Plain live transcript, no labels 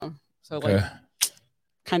So like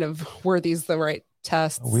kind of were these the right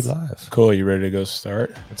tests? Oh, we live. Cool. You ready to go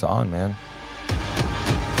start? It's on, man.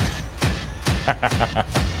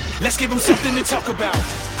 Let's give them something to talk about.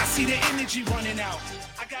 I see the energy running out.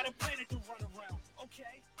 I got a planet to run around.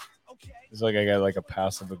 Okay. It's like I got like a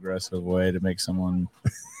passive aggressive way to make someone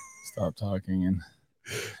stop talking, and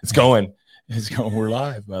it's going. We're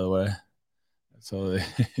live, by the way. So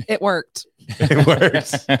it worked. It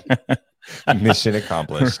works. Mission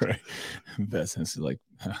accomplished. Right. Beth is like,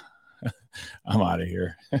 I'm out of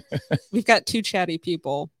here. We've got two chatty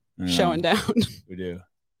people showing down. We do.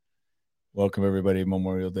 Welcome everybody.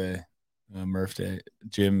 Memorial Day, Murph Day.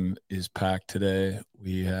 Gym is packed today.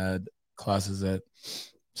 We had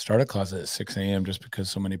started classes at 6 a.m. just because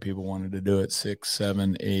so many people wanted to do it. 6,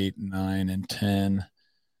 7, 8, 9, and 10.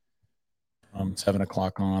 From 7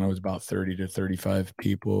 o'clock on, it was about 30 to 35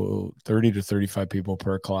 people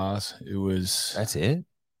per class. That's it?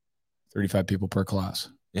 35 people per class.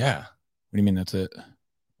 Yeah. What do you mean that's it?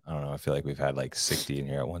 I don't know. I feel like we've had like 60 in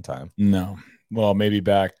here at one time. No. Well, maybe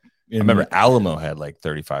back. I remember Alamo had like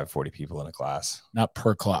 35, 40 people in a class. Not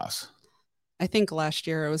per class. I think last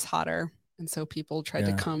year it was hotter, and so people tried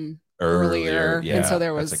to come earlier. And so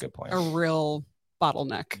there was a good point. A real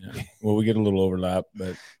bottleneck. Yeah. Well, we get a little overlap,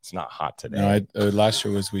 but it's not hot today. No, last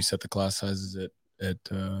year we set the class sizes at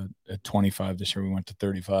 25. This year we went to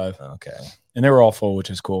 35. Okay. And they were all full,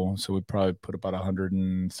 which is cool. So we probably put about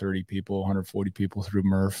 130 people, 140 people through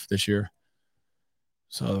Murph this year.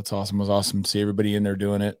 So that's awesome. It was awesome to see everybody in there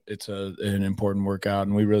doing it. It's an important workout,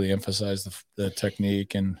 and we really emphasize the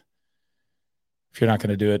technique. And if you're not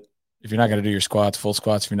going to do it, if you're not going to do your squats, full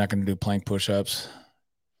squats, if you're not going to do plank push-ups,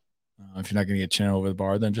 if you're not going to get chin over the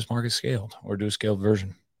bar, then just mark it scaled or do a scaled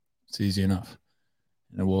version. It's easy enough.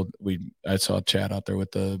 And I saw Chad out there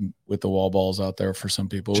with the wall balls out there for some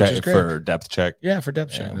people, which is great. For depth check. Yeah, for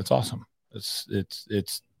depth check. That's awesome. It's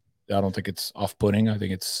I don't think it's off-putting. I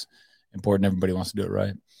think it's important. Everybody wants to do it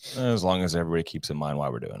right. As long as everybody keeps in mind why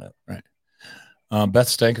we're doing it. Right. Beth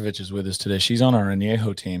Stankevich is with us today. She's on our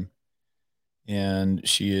Añejo team. And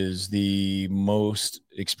she is the most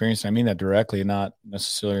experienced. I mean that directly, not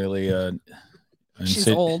necessarily she's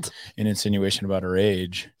old. An insinuation about her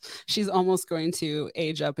age. She's almost going to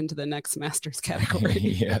age up into the next masters category.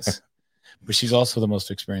 Yes. But she's also the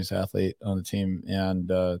most experienced athlete on the team.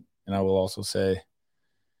 And I will also say,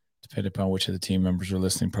 depending upon which of the team members are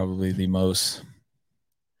listening, probably the most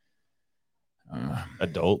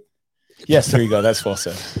adult. Yes, there you go. That's well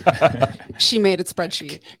said. She made a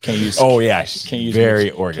spreadsheet. Can use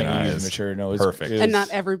very organized. Mature. No, it's perfect. And not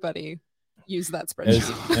everybody use that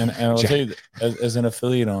spreadsheet. And I'll tell you, as an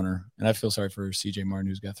affiliate owner, and I feel sorry for CJ Martin,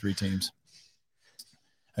 who's got 3 teams.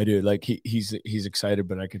 I do. Like he's excited,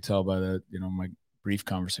 but I could tell by the my brief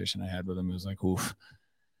conversation I had with him, it was like, oof.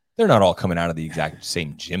 They're not all coming out of the exact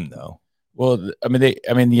same gym, though. Well, I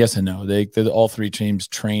mean, yes and no. They all 3 teams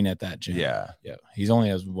train at that gym. Yeah. He's only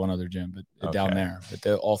has one other gym, but down there.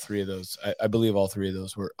 But all 3 of those, I believe all 3 of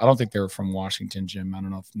those were. I don't think they were from Washington gym. I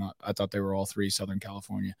don't know if not. I thought they were all 3 Southern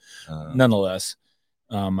California. Nonetheless,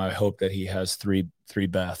 I hope that he has three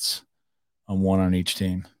Beths, one on each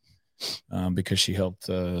team, because she helped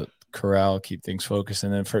corral, keep things focused,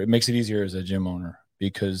 and then it makes it easier as a gym owner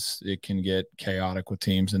because it can get chaotic with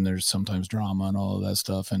teams, and there's sometimes drama and all of that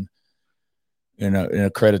stuff, and. And a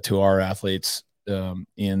credit to our athletes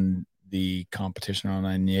in the competition on the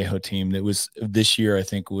Añejo team. That was this year, I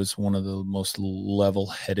think, was one of the most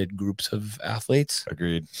level-headed groups of athletes.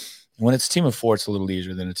 Agreed. When it's a team of 4, it's a little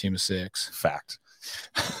easier than a team of 6. Fact.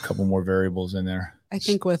 A couple more variables in there. I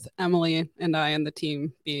think with Emily and I and the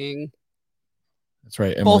team being that's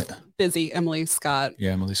right, Emily, both busy. Emily Scott.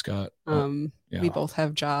 Yeah, Emily Scott. We both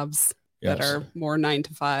have jobs that are more 9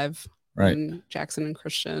 to 5. Right. And Jackson and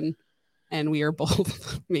Christian. And we are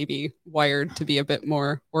both maybe wired to be a bit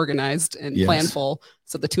more organized and planful.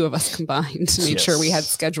 So the 2 of us combined made sure we had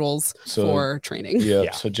schedules for training.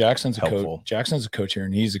 Yeah. So Jackson's a coach. Jackson's a coach here,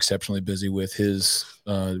 and he's exceptionally busy with his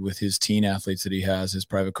teen athletes that he has, his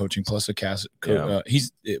private coaching plus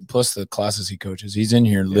he's plus the classes he coaches. He's in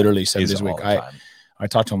here literally 7 days a week. I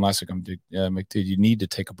talked to him last week. I'm like, dude, you need to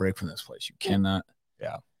take a break from this place. You cannot.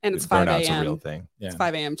 Yeah. And it's 5 a.m. a real thing. Yeah. It's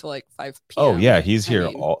 5 a.m. to like 5 p.m. Oh, yeah. He's here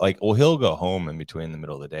he'll go home in between the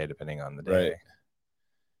middle of the day, depending on the day. Right.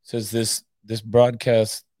 Says this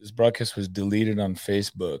broadcast was deleted on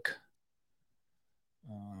Facebook.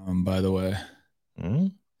 By the way.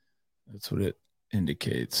 That's what it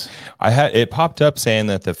indicates. It popped up saying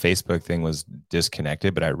that the Facebook thing was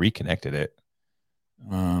disconnected, but I reconnected it.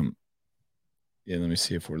 Yeah, let me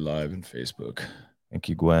see if we're live in Facebook. Thank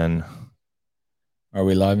you, Gwen. Are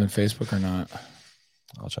we live in Facebook or not?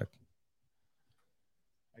 I'll check.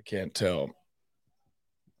 I can't tell.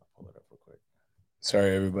 I'll pull it up real quick.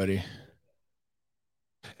 Sorry, everybody.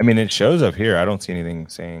 I mean, it shows up here. I don't see anything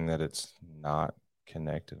saying that it's not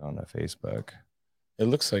connected on the Facebook. It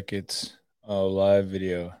looks like it's a live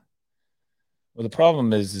video. Well, the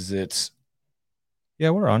problem is it's. Yeah,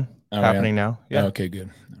 we're on. Happening now. Yeah. Okay, good.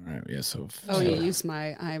 All right. Yeah. So. You use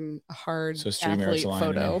I'm a hard athlete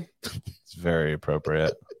photo. It's very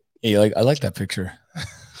appropriate. Yeah, I like that picture.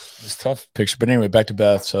 It's a tough picture, but anyway, back to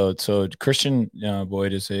Beth. So Christian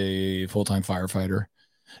Boyd is a full-time firefighter.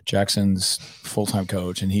 Jackson's full-time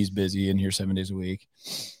coach, and he's busy and here 7 days a week.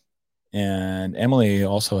 And Emily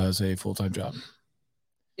also has a full-time job.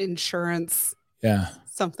 Insurance. Yeah.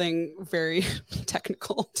 Something very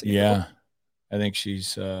technical. Yeah. I think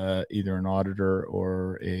she's either an auditor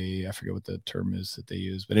or I forget what the term is that they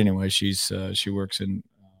use. But anyway, she works in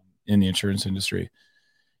the insurance industry.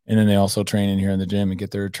 And then they also train in here in the gym and get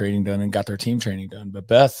their training done and got their team training done. But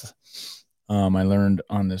Beth, I learned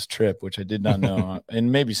on this trip, which I did not know.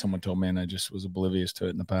 And maybe someone told me and I just was oblivious to it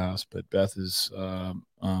in the past. But Beth is,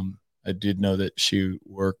 I did know that she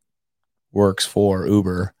works for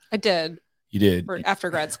Uber. I did. You did? After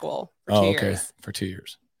grad school for 2 years. For 2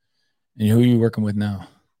 years. And who are you working with now?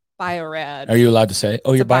 Biorad. Are you allowed to say?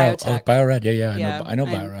 Oh, you're Biorad. Yeah. I know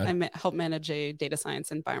Biorad. I help manage a data science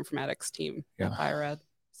and bioinformatics team at Biorad.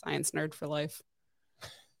 Science nerd for life.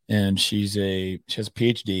 And she has a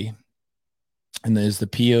PhD. And is the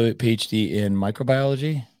PhD in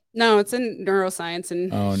microbiology? No, it's in neuroscience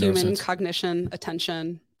and human cognition,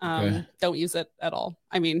 attention. Don't use it at all.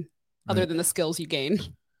 I mean, other than the skills you gain.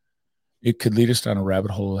 It could lead us down a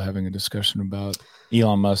rabbit hole having a discussion about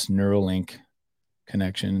Elon Musk's Neuralink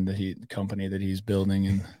connection, the company that he's building,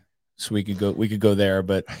 and so we could go there.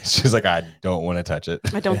 But she's like, I don't want to touch it.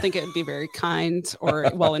 I don't think it would be very kind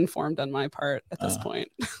or well informed on my part at this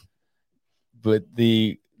point. But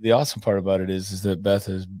the awesome part about it is that Beth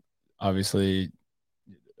is obviously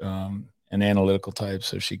an analytical type,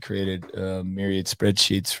 so she created myriad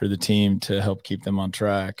spreadsheets for the team to help keep them on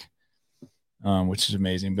track. Which is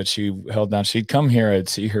amazing. But she held down. She'd come here. I'd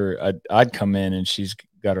see her. I'd come in, and she's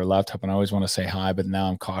got her laptop. And I always want to say hi, but now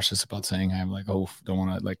I'm cautious about saying hi. I'm like, don't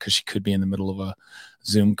want to because she could be in the middle of a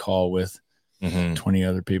Zoom call with 20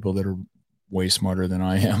 other people that are way smarter than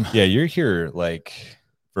I am. Yeah, you're here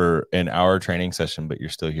for an hour training session, but you're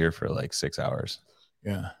still here for 6 hours.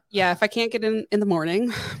 Yeah. If I can't get in the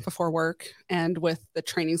morning before work and with the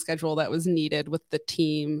training schedule that was needed with the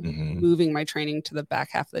team, moving my training to the back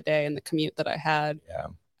half of the day and the commute that I had,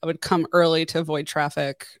 I would come early to avoid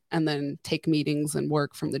traffic and then take meetings and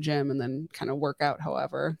work from the gym and then kind of work out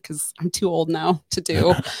however, because I'm too old now to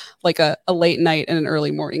do a late night and an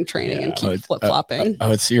early morning training and keep flip-flopping. I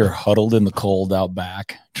would see her huddled in the cold out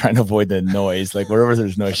back trying to avoid the noise. Wherever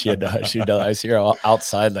there's noise, I see her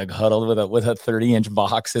outside huddled with a 30-inch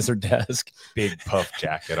box as her desk. Big puff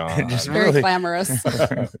jacket on. Just very glamorous.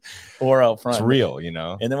 Or out front. It's real,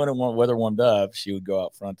 And then when weather warmed up, she would go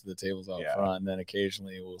out front to the tables out front. And then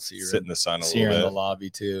occasionally we'll see her sit in the sun a little bit. In the lobby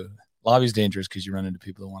too. Lobby's dangerous because you run into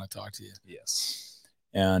people that want to talk to you. Yes.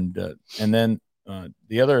 And then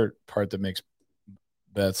the other part that makes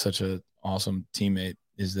Beth such an awesome teammate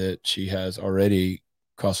is that she has already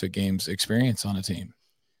CrossFit Games experience on a team.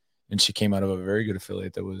 And she came out of a very good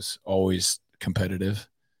affiliate that was always competitive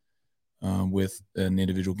with an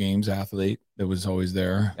individual games athlete that was always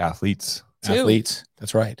there. Athletes.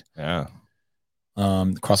 That's right. Yeah.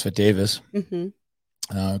 CrossFit Davis.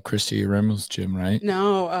 Christy Remmel's gym, right?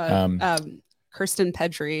 No, Kirsten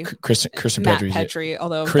Pedri. Kirsten Matt Pedri's. Pedri,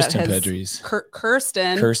 although Kirsten Pedri's.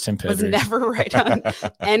 Kirsten Pedri was never right on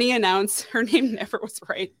any announce. Her name never was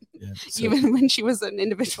right, even when she was an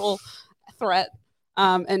individual threat.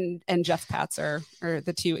 And Jeff Patzer are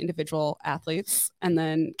the two individual athletes, and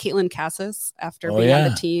then Caitlin Cassis, after being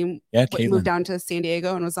on the team, moved down to San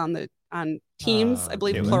Diego and was on teams, I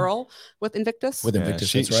believe, plural, with Invictus. With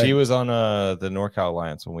Invictus, that's right. She was on the NorCal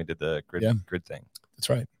Alliance when we did the grid thing. That's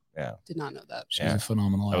right. Yeah, did not know that. She's a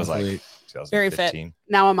phenomenal athlete. Very fit.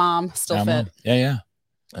 Now a mom, still fit. Yeah,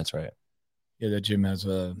 that's right. Yeah, that gym has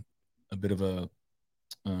a bit of a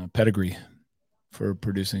pedigree for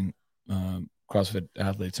producing CrossFit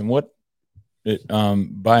athletes. And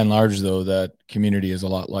by and large, though, that community is a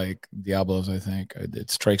lot like Diablo's. I think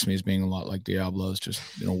it strikes me as being a lot like Diablo's, just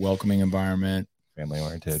welcoming environment, family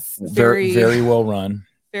oriented, very very well run,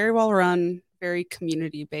 very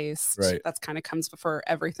community based. Right, that's kind of comes before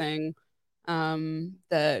everything.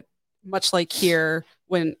 That much like here,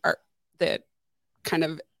 when that kind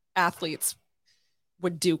of athletes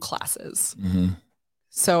would do classes.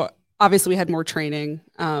 So obviously we had more training.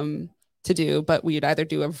 to do, but we'd either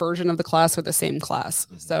do a version of the class or the same class.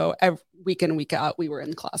 So every week in, week out, we were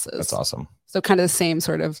in classes. That's awesome. So kind of the same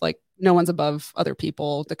sort of like, no one's above other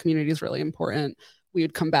people. The community is really important. We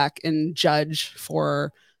would come back and judge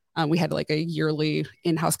for, we had like a yearly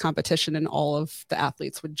in-house competition, and all of the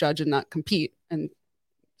athletes would judge and not compete. And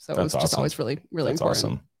so it was just always really, really important.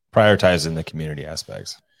 Awesome. Prioritizing the community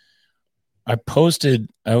aspects. I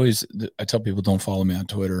tell people don't follow me on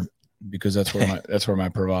Twitter, because that's where my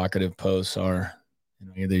provocative posts are.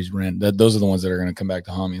 Those are the ones that are going to come back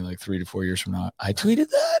to haunt me like 3 to 4 years from now. I tweeted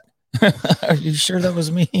that. Are you sure that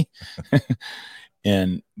was me?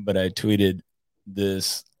 But I tweeted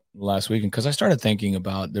this last weekend because I started thinking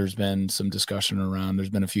about, there's been some discussion around, there's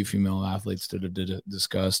been a few female athletes that have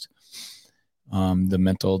discussed the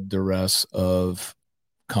mental duress of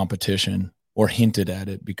competition, or hinted at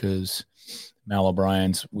it, because Mal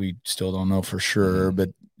O'Brien's, we still don't know for sure, but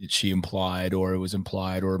she implied, or it was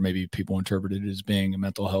implied, or maybe people interpreted it as being a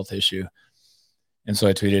mental health issue. And so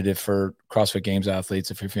I tweeted, if for CrossFit Games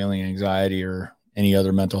athletes, if you're feeling anxiety or any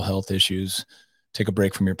other mental health issues, take a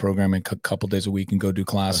break from your program and a couple days a week and go do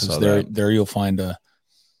classes. There you'll find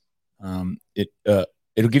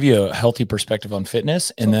it'll give you a healthy perspective on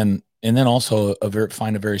fitness, and then also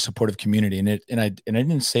find a very supportive community. And I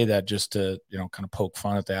didn't say that just to, kind of poke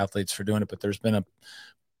fun at the athletes for doing it, but there's been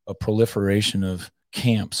a proliferation of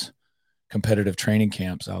camps, competitive training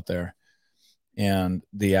camps out there. And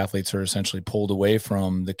the athletes are essentially pulled away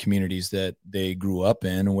from the communities that they grew up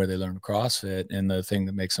in and where they learned CrossFit. And the thing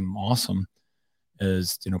that makes them awesome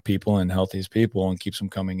is, people, and healthiest people, and keeps them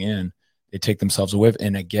coming in. They take themselves away,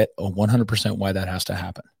 and I get 100% why that has to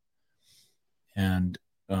happen. And,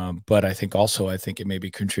 but I think it may be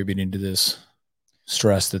contributing to this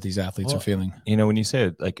stress that these athletes are feeling. When you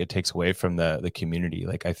say it takes away from the community,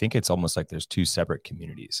 like, I think it's almost like there's two separate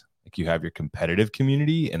communities. Like, you have your competitive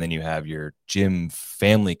community, and then you have your gym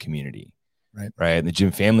family community. Right. And the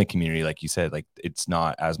gym family community, like you said, like, it's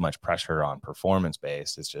not as much pressure on performance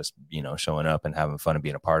based. It's just, showing up and having fun and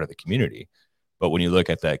being a part of the community. But when you look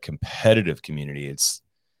at that competitive community,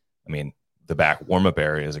 the back warm-up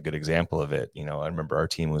area is a good example of it. I remember our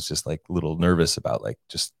team was just like a little nervous about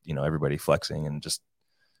everybody flexing and just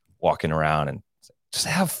walking around and just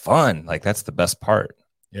have fun. Like, that's the best part.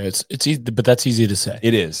 Yeah, it's easy, but that's easy to say.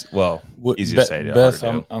 It is. Well, easy to say. Beth,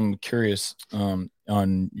 I'm curious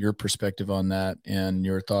on your perspective on that, and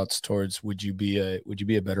your thoughts towards, would you be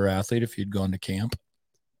a better athlete if you'd gone to camp?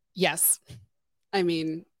 Yes. I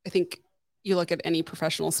think you look at any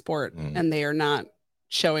professional sport, and they are not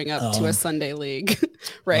showing up to a Sunday league,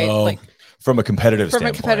 right? From a competitive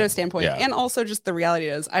standpoint. Yeah. And also, just the reality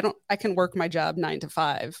is, I can work my job 9 to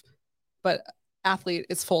 5, but athlete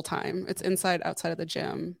is full-time. It's inside, outside of the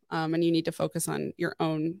gym. And you need to focus on your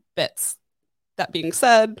own bits. That being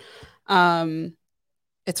said,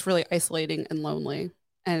 it's really isolating and lonely,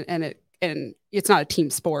 and it's not a team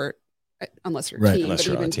sport. Unless you're a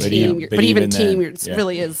team, but even team, it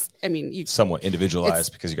really is. You somewhat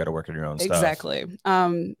individualized, because you got to work on your own stuff. Exactly.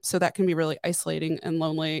 So that can be really isolating and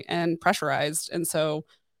lonely and pressurized. And so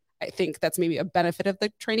I think that's maybe a benefit of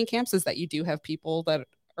the training camps, is that you do have people that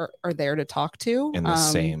are there to talk to in the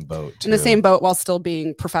same boat, too. In the same boat, while still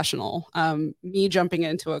being professional. Me jumping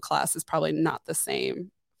into a class is probably not the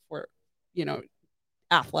same for,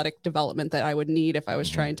 athletic development that I would need if I was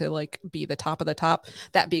trying to be the top of the top.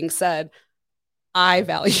 That being said, I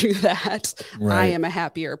value that. Right. I am a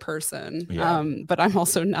happier person. Yeah. But I'm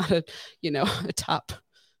also not a top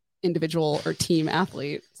individual or team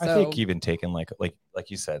athlete. So, I think even taking like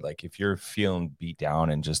you said, like, if you're feeling beat down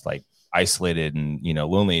and just like isolated and,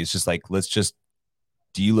 lonely, it's just like, let's just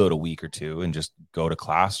deload a week or two and just go to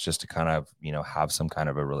class, just to kind of, have some kind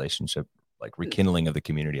of a relationship, like rekindling of the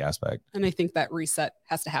community aspect. And I think that reset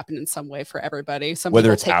has to happen in some way for everybody.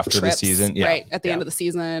 Whether it's after the season, right at the end of the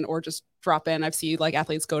season, or just drop in. I've seen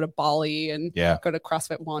athletes go to Bali and go to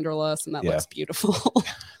CrossFit Wanderlust, and that looks beautiful.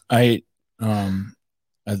 I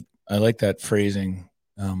like that phrasing,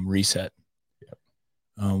 reset.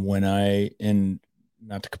 When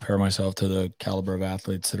not to compare myself to the caliber of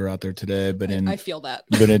athletes that are out there today, but I feel that.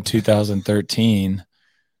 But in 2013,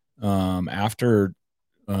 after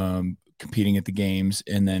competing at the games,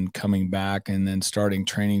 and then coming back and then starting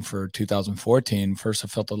training for 2014, first I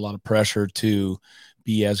felt a lot of pressure to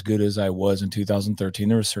be as good as I was in 2013.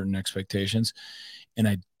 There were certain expectations, and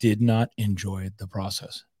I did not enjoy the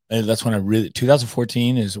process. And that's when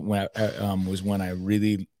 2014 is when was when I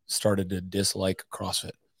really started to dislike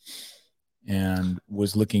CrossFit, and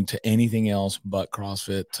was looking to anything else but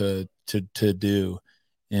CrossFit to do.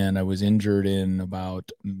 And I was injured in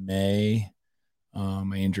about May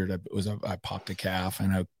I injured. I popped a calf,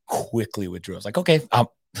 and I quickly withdrew. I was like, okay,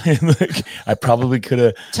 I probably could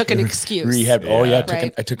have took an excuse. Rehab. Oh yeah,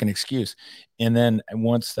 I took an excuse. And then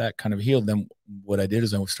once that kind of healed, then what I did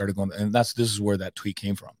is I started going, and this is where that tweet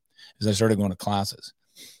came from, is I started going to classes,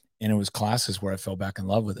 and it was classes where I fell back in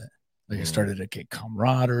love with it. Like I started to get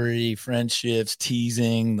camaraderie, friendships,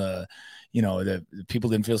 teasing. The people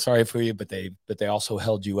didn't feel sorry for you, but they also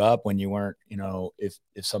held you up when you weren't,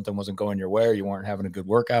 if something wasn't going your way or you weren't having a good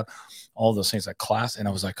workout, all those things like class. And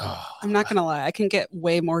I was like, oh, I'm not going to lie. I can get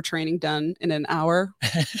way more training done in an hour.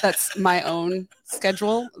 That's my own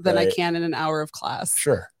schedule than I can in an hour of class.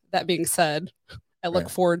 Sure. That being said, I look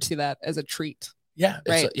forward to that as a treat. Yeah.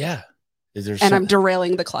 Right. I'm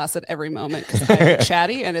derailing the class at every moment because I'm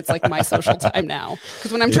chatty and it's like my social time now.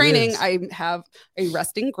 Because when I'm training, I have a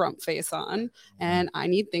resting grump face on and I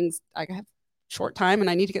need things. I have short time and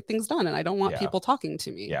I need to get things done. And I don't want people talking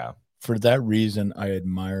to me. Yeah. For that reason, I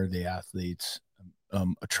admire the athletes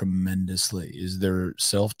tremendously, is their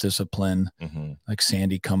self-discipline, like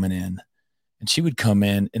Sandy coming in. And she would come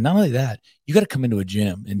in. And not only that, you got to come into a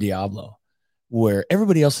gym in Diablo where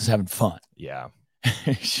everybody else is having fun. Yeah.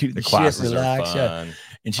 The classes are fun,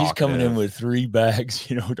 and she's coming in with 3 bags,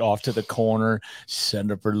 off to the corner,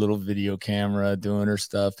 setting up her little video camera, doing her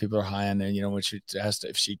stuff. People are high on there. When she has to,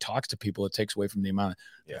 if she talks to people, it takes away from the amount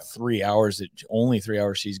of 3 hours only 3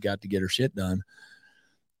 hours she's got to get her shit done.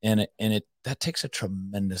 And that takes a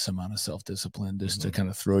tremendous amount of self-discipline just to kind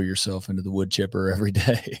of throw yourself into the wood chipper every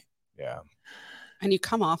day. Yeah. And you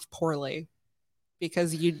come off poorly.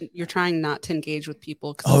 Because you're trying not to engage with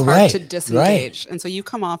people because it's hard to disengage. And so you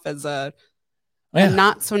come off as a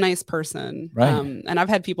not so nice person. Right. And I've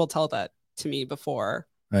had people tell that to me before.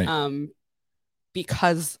 Right.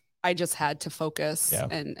 Because I just had to focus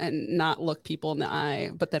and not look people in the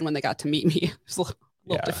eye. But then when they got to meet me, it was a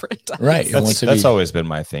little different. Right. That's always been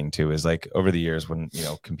my thing too, is like over the years when,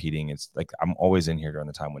 competing, it's like I'm always in here during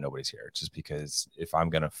the time when nobody's here. Just because if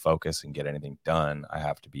I'm going to focus and get anything done, I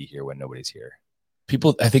have to be here when nobody's here.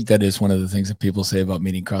 People, I think that is one of the things that people say about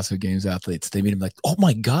meeting CrossFit Games athletes. They meet them like, oh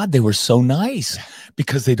my God, they were so nice,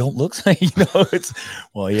 because they don't look like,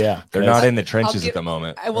 they're not in the trenches at the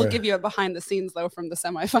moment. I will give you a behind the scenes though from the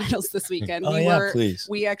semifinals this weekend. Please.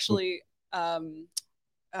 We actually got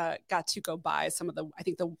to go by some of I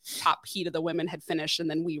think the top heat of the women had finished, and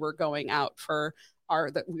then we were going out for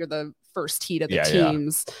we're the first heat of the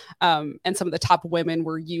teams. And some of the top women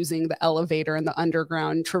were using the elevator and the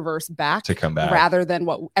underground traverse back to come back, rather than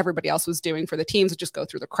what everybody else was doing for the teams, just go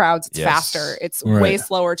through the crowds. It's faster. It's way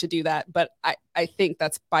slower to do that. But I think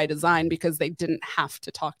that's by design, because they didn't have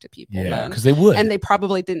to talk to people. Yeah, because they would. And they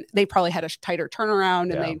probably didn't. They probably had a tighter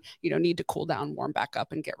turnaround and they, need to cool down, warm back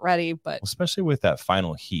up and get ready. But especially with that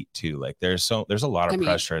final heat too, like there's a lot of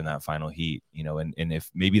pressure in that final heat, and if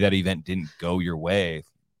maybe that event didn't go your way,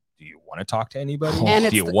 do you want to talk to anybody?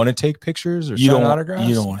 Do you want to take pictures or sign autographs?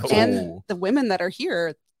 You don't want to. And the women that are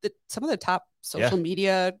here, some of the top social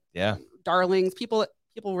media darlings, people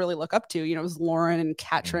really look up to, it was Lauren and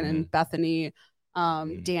Katrin and Bethany,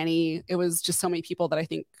 Danny. It was just so many people that I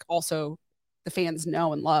think also the fans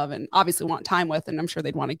know and love and obviously want time with, and I'm sure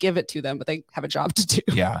they'd want to give it to them, but they have a job to do.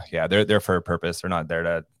 Yeah. They're there for a purpose. They're not there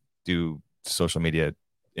to do social media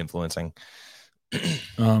influencing.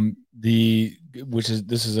 This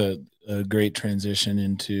is a great transition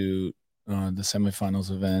into the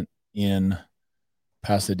semifinals event in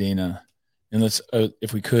Pasadena. And let's,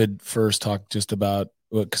 if we could first talk just about,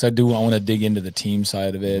 because I want to dig into the team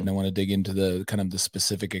side of it, and I want to dig into the kind of the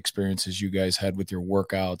specific experiences you guys had with your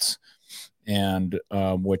workouts, and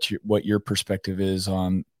what your perspective is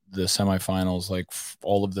on the semifinals, like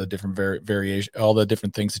all of the different variation, all the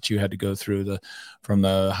different things that you had to go through, from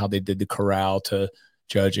how they did the corral to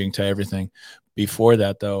judging to everything. Before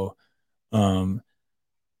that though,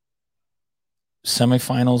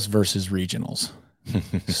 semifinals versus regionals.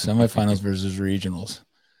 Semifinals versus regionals.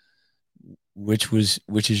 Which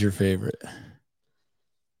is your favorite?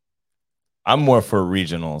 I'm more for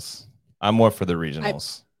regionals. I'm more for the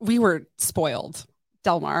regionals. We were spoiled.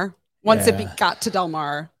 Del Mar. Once it got to Del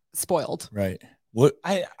Mar, spoiled. Right. What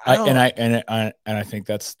I think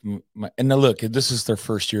that's and now look, this is their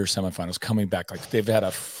first year of semifinals coming back. Like they've had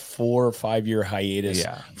a 4 or 5 year hiatus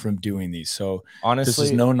from doing these. So honestly, this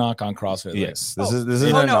is no knock on CrossFit. Yes, this is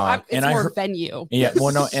no knock. It's more venue. Yeah,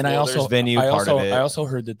 well, no, and I also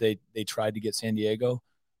heard that they tried to get San Diego,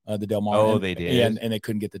 the Del Mar. Oh, they did. Yeah, and they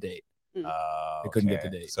couldn't get the date. They couldn't get the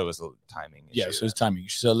date. So it was a timing issue. Yeah, so it was timing.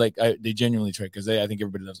 So like they genuinely tried, because I think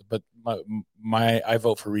everybody loves it. But I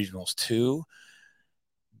vote for regionals too.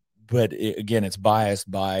 But again, it's biased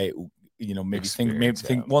by maybe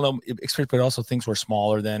well, no, experience, but also things were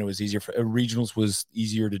smaller then. It was easier for regionals was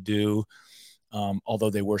easier to do. Although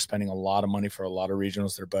they were spending a lot of money for a lot of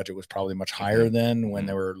regionals, their budget was probably much higher than when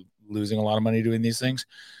they were losing a lot of money doing these things.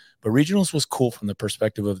 But regionals was cool from the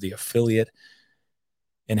perspective of the affiliate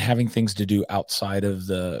and having things to do outside of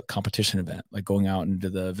the competition event, like going out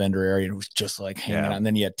into the vendor area. And it was just like hanging out. And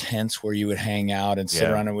then you had tents where you would hang out and sit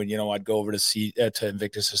around, and I'd go over to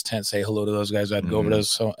Invictus's tent, say hello to those guys. I'd go over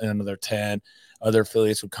to another tent. Other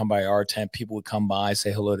affiliates would come by our tent. People would come by,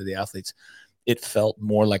 say hello to the athletes. It felt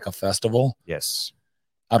more like a festival. Yes.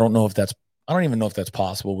 I don't even know if that's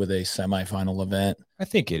possible with a semifinal event. I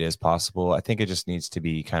think it is possible. I think it just needs to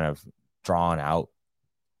be kind of drawn out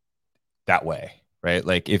that way, right?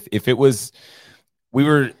 Like if it was, we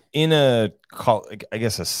were in a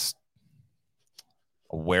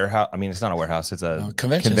warehouse. I mean, it's not a warehouse. It's a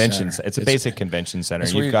convention. It's a basic convention center.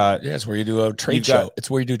 It's where you do a trade show. It's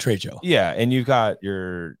where you do a trade show. Yeah. And you've got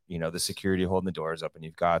your, the security holding the doors up, and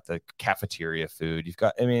you've got the cafeteria food. You've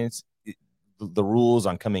got, the rules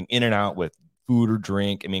on coming in and out with food or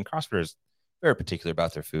drink. I mean, CrossFitters are very particular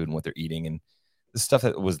about their food and what they're eating, and the stuff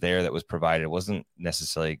that was there that was provided wasn't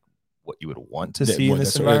necessarily what you would want to see in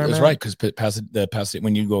this environment. That's right, because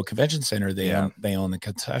when you go to a convention center, they own the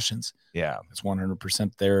concessions. Yeah, it's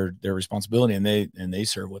 100% their responsibility, and they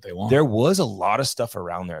serve what they want. There was a lot of stuff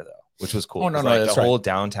around there though, which was cool. The whole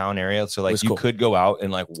downtown area, so like you could go out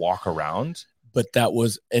and like walk around. But that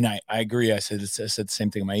was, and I agree. I said the same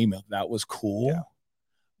thing in my email. That was cool. Yeah.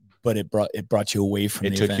 But it brought you away from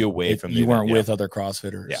the event. It took you away from the event. You weren't with other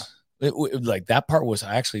CrossFitters. Yeah. Like that part was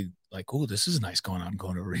actually like, oh, this is nice going to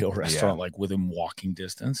a real restaurant, like within walking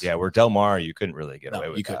distance. Yeah. Where Del Mar, you couldn't really get away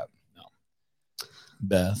with that. No.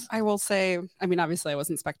 Beth. I will say, obviously I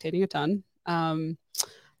wasn't spectating a ton.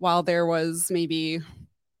 While there was maybe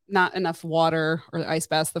not enough water or ice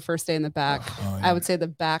baths the first day in the back, I would say the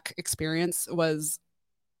back experience was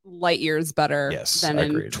light years better than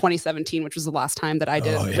in 2017, which was the last time that I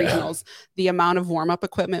did regionals. The amount of warm-up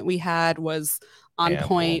equipment we had was on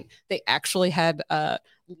point. They actually had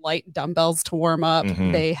light dumbbells to warm up.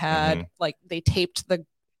 They had they taped the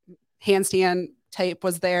handstand tape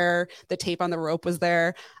was there. The tape on the rope was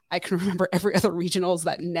there. I can remember every other regionals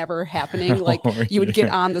that never happening. Like you would get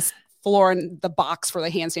on this floor and the box for the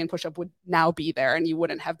handstand push-up would now be there, and you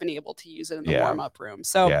wouldn't have been able to use it in the warm-up room.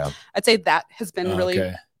 So I'd say that has been really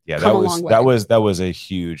that was a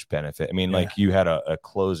huge benefit. I mean, like you had a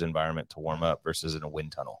closed environment to warm up versus in a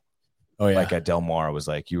wind tunnel. Like at Del Mar was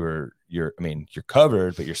like you're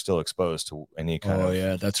covered, but you're still exposed to any kind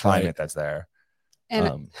of climate that's there.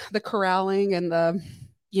 And the corralling and the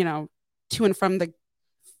to and from the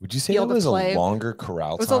Would you say it was a longer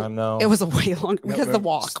corral time though? It was a way longer because the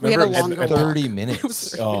walk. We had a longer 30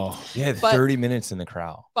 minutes. Yeah, 30 minutes in the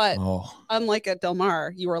corral. But unlike at Del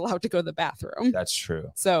Mar, you were allowed to go to the bathroom. That's true.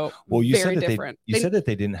 So you very different. You said that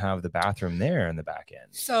they didn't have the bathroom there in the back end.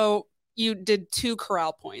 So you did 2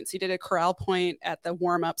 corral points. You did a corral point at the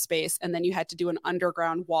warm-up space, and then you had to do an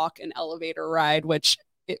underground walk and elevator ride, which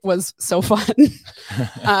it was so fun.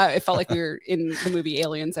 It felt like we were in the movie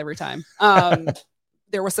Aliens every time.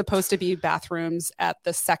 There was supposed to be bathrooms at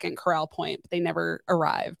the second corral point, but they never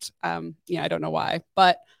arrived. I don't know why,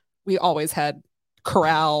 but we always had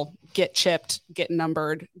corral, get chipped, get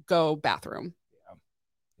numbered, go bathroom.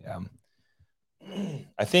 Yeah.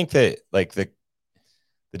 I think that like the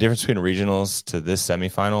difference between regionals to this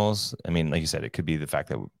semifinals, I mean, like you said, it could be the fact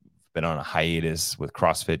that we've been on a hiatus with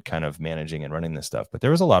CrossFit kind of managing and running this stuff, but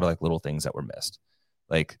there was a lot of like little things that were missed,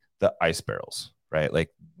 like the ice barrels. Right. Like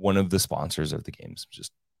one of the sponsors of the games,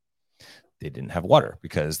 they didn't have water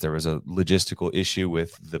because there was a logistical issue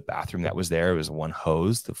with the bathroom that was there. It was one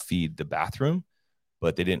hose to feed the bathroom,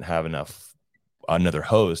 but they didn't have another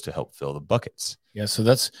hose to help fill the buckets. Yeah. So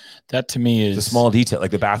that to me is a small detail,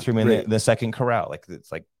 like the bathroom in the second corral. Like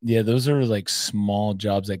it's like, those are like small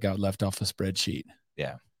jobs that got left off a spreadsheet.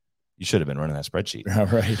 Yeah. You should have been running that spreadsheet.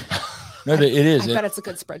 Right. No, it is. I bet it's a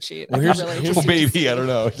good spreadsheet. Well, maybe I don't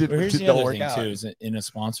know. Here's the other thing too: is in a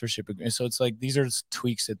sponsorship agreement. So it's like these are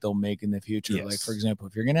tweaks that they'll make in the future. Yes. Like for example,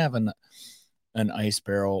 if you're going to have an ice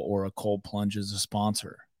barrel or a cold plunge as a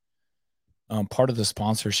sponsor, part of the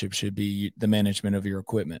sponsorship should be the management of your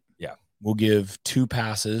equipment. Yeah, we'll give 2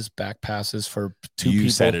 back passes for 2 people.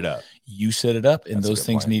 You set it up. You set it up, and that's those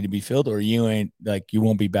things need to be filled, or you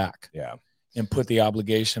won't be back. Yeah. And put the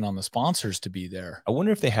obligation on the sponsors to be there. I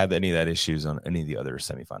wonder if they had any of that issues on any of the other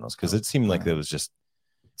semifinals, because it seemed like there was just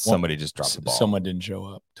somebody just dropped the ball. Someone didn't show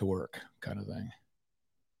up to work, kind of thing.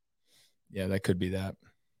 Yeah, that could be that.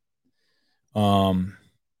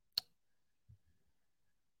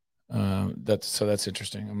 That's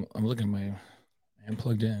interesting. I'm looking at my hand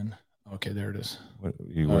plugged in. Okay, there it is. What,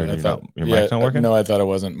 you worried your mic's not working? No, I thought it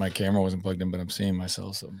wasn't. My camera wasn't plugged in, but I'm seeing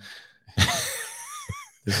myself. So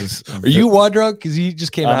this is. Are you wad drunk? Because you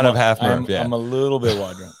just came out of half Murph. I'm a little bit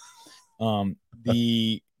wad drunk.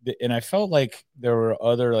 And I felt like there were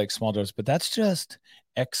other like small jokes, but that's just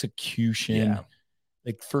execution. Yeah.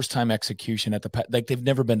 Like first time execution at like they've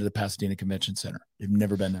never been to the Pasadena Convention Center. They've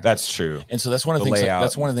never been there. That's true. And so that's one of the things.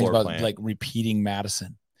 That's one of the things about like repeating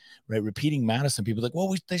Madison. Right, repeating Madison, people are like,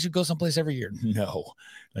 well, they should go someplace every year. No,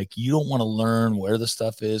 like you don't want to learn where the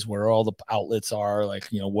stuff is, where all the outlets are, like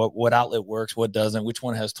what outlet works, what doesn't, which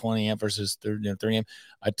one has 20 amp versus 30 amp.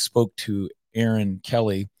 I spoke to Aaron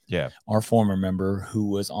Kelly, our former member, who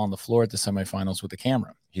was on the floor at the semifinals with the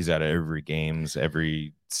camera. He's at every games,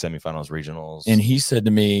 every semifinals, regionals, and he said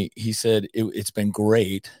to me, it's been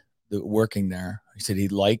great working there. He said he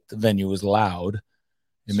liked the venue, was loud,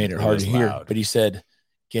 it made it hard to hear, but he said,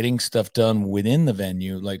 getting stuff done within the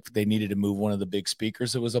venue, like they needed to move one of the big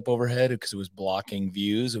speakers that was up overhead because it was blocking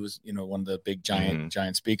views. It was, one of the big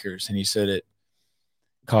giant speakers. And he said it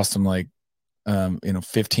cost him like,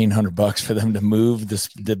 $1,500 for them to move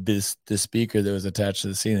the speaker that was attached to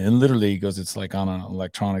the ceiling. And literally he goes, it's like on an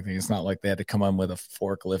electronic thing. It's not like they had to come on with a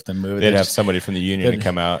forklift and move it. They'd have somebody from the union to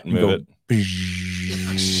come out and move it.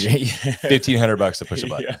 $1,500 to push a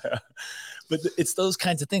button. Yeah. But it's those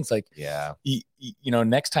kinds of things. Like,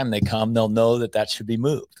 next time they come, they'll know that should be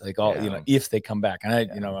moved. Like if they come back,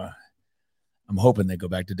 and I'm hoping they go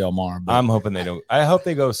back to Del Mar. But I'm hoping they don't. I hope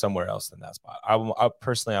they go somewhere else than that spot. I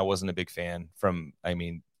personally, I wasn't a big fan. I'm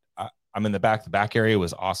in the back. The back area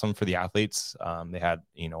was awesome for the athletes. They had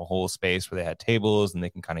a whole space where they had tables and they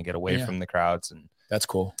can kind of get away from the crowds, and that's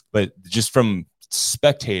cool. But just from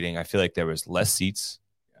spectating, I feel like there was less seats.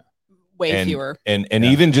 Way fewer. And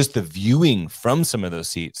even just the viewing from some of those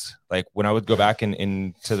seats. Like when I would go back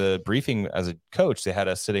into the briefing as a coach, they had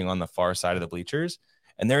us sitting on the far side of the bleachers,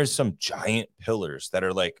 and there's some giant pillars that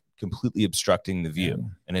are like completely obstructing the view. Yeah.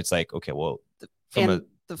 And it's like, okay, well, the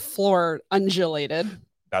floor undulated.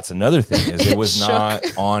 That's another thing, is it was not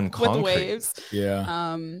on concrete. With waves.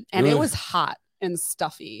 Yeah. And it was hot and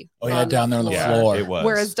stuffy. Oh yeah, down there on the floor. It was.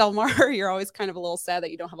 Whereas Del Mar, you're always kind of a little sad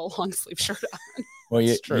that you don't have a long sleeve shirt on. Well,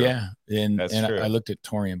 yeah, and I looked at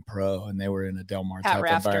Torian Pro, and they were in a Del Mar type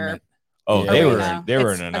environment. Oh, they were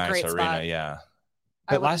in a nice arena, spot. Yeah.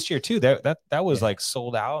 But last year too, that was like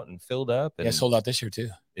sold out and filled up. And sold out this year too.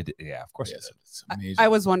 Of course. It's amazing. I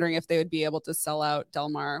was wondering if they would be able to sell out Del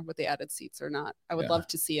Mar with the added seats or not. I would love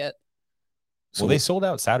to see it. Well, they sold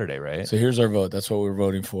out Saturday, right? So here's our vote. That's what we're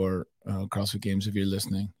voting for. CrossFit Games, if you're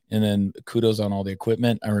listening. And then kudos on all the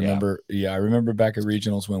equipment. I remember back at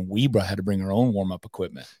regionals when we had to bring our own warm-up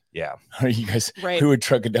equipment. Yeah. You guys, we would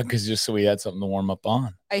truck it down just so we had something to warm up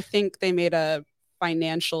on. I think they made a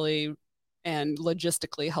financially and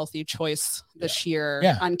logistically healthy choice this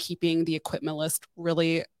year on keeping the equipment list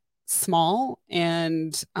really small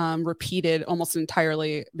and repeated almost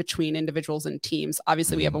entirely between individuals and teams.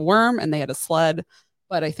 Obviously, we have a worm and they had a sled,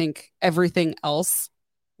 but I think everything else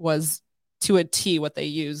was to a T what they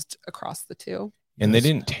used across the two. And they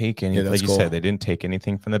didn't take any, like you said, they didn't take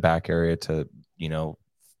anything from the back area to,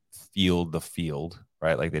 field the field,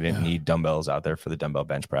 right? Like they didn't need dumbbells out there for the dumbbell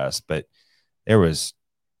bench press, but there was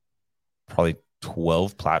probably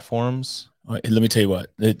 12 platforms. Let me tell you what,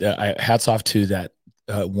 hats off to that.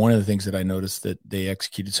 One of the things that I noticed that they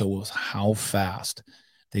executed so well was how fast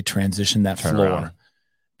they transitioned that floor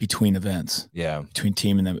between events. Yeah. Between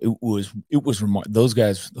team and them. It was remarkable. Those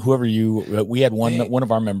guys, we had one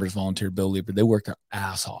of our members volunteered, Bill Leeper. They worked their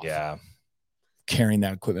ass off. Yeah. Carrying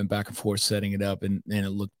that equipment back and forth, setting it up, and it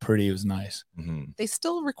looked pretty. It was nice. Mm-hmm. They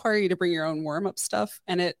still require you to bring your own warm-up stuff,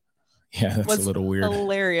 and that's a little weird.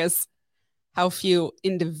 Hilarious how few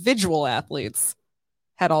individual athletes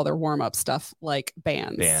had all their warm-up stuff like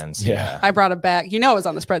bands. Yeah. I brought a bag, it was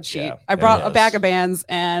on the spreadsheet. Yeah, I brought a bag of bands,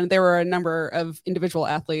 and there were a number of individual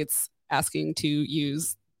athletes asking to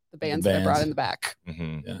use the bands that I brought in the back.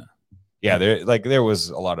 Mm-hmm. Yeah. There was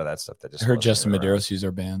a lot of that stuff that just I heard Justin Medeiros use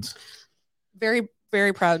our bands. Very,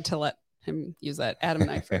 very proud to let him use that. Adam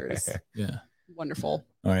Knifers. Yeah. Wonderful.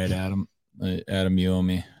 All right, Adam. Adam, you owe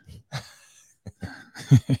me.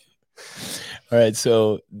 All right.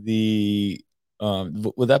 So that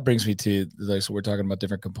brings me to, so we're talking about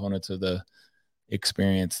different components of the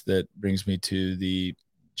experience. That brings me to the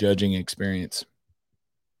judging experience.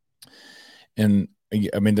 And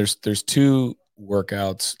I mean, there's two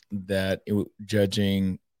workouts that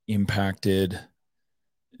judging impacted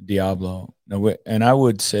Diablo. And I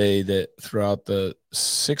would say that throughout the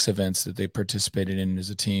 6 events that they participated in as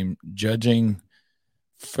a team, judging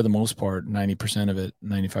for the most part, 90% of it,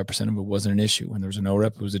 95% of it wasn't an issue. When there was a no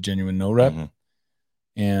rep, it was a genuine no rep.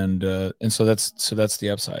 And so that's the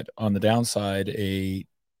upside. On the downside, a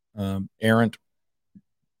errant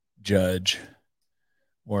judge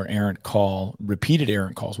or errant call, repeated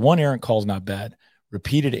errant calls. One errant call is not bad.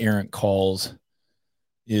 Repeated errant calls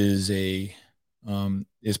is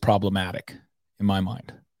problematic in my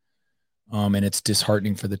mind. And it's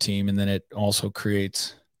disheartening for the team. And then it also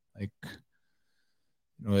creates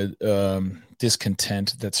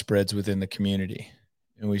discontent that spreads within the community.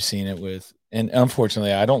 And we've seen it and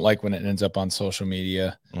unfortunately, I don't like when it ends up on social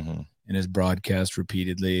media and is broadcast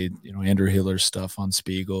repeatedly. Andrew Hiller's stuff on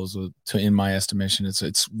Spiegel's, in my estimation,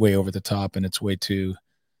 it's way over the top, and it's way too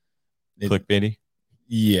clickbaity.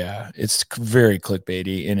 Yeah, it's very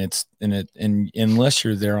clickbaity, and unless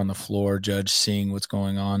you're there on the floor, judge, seeing what's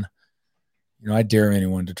going on, I dare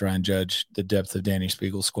anyone to try and judge the depth of Danny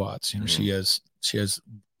Spiegel's squats. She has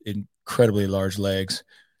incredibly large legs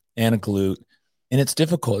and a glute, and it's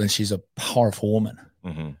difficult. And she's a powerful woman.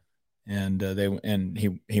 And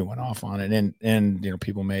he went off on it, and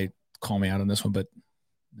people may call me out on this one, but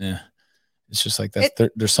it's just like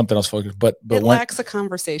that. There's something else focused, but it lacks a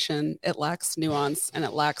conversation, it lacks nuance, and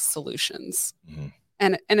it lacks solutions.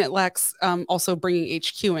 And it lacks also bringing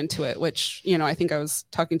HQ into it, which, I think I was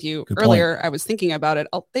talking to you earlier. Point. I was thinking about it.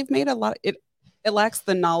 They've made a lot. It lacks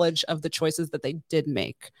the knowledge of the choices that they did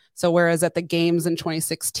make. So whereas at the games in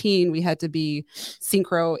 2016, we had to be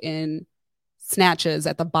synchro in snatches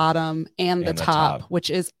at the bottom and the top, which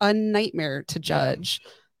is a nightmare to judge.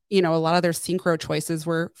 A lot of their synchro choices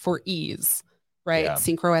were for ease, right?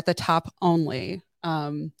 Synchro at the top only.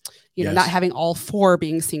 Not having all four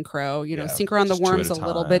being synchro, synchro on the worm's a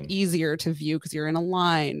little bit easier to view because you're in a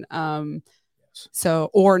line.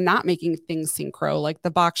 Or not making things synchro, like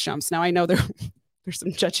the box jumps. Now I know there's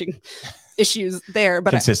some judging issues there,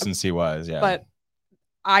 but consistency wise, but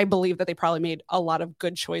I believe that they probably made a lot of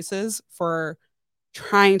good choices for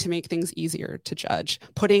trying to make things easier to judge,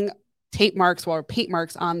 putting tape marks or paint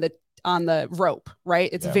marks on the rope, right?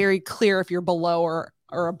 It's very clear if you're below or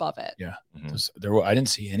above it. Yeah. I didn't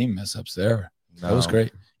see any mess ups there. No. That was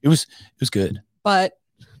great. It was good. But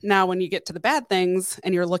now when you get to the bad things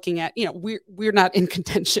and you're looking at, we're not in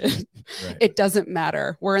contention. Right. It doesn't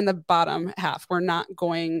matter. We're in the bottom half. We're not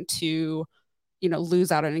going to,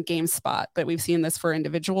 lose out on a game spot, but we've seen this for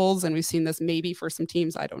individuals and we've seen this maybe for some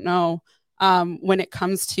teams. I don't know. When it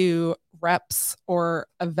comes to reps or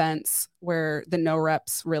events where the no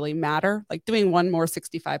reps really matter, like doing one more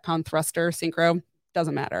 65-pound thruster synchro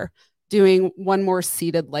doesn't matter. Doing one more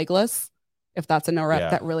seated legless, if that's a no rep,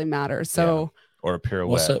 that really matters. So or a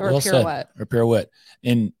pirouette. Or a pirouette.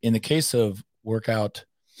 In the case of workout,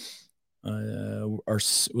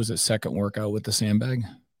 was it second workout with the sandbag?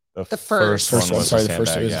 The first one was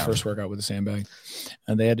the first workout with the sandbag,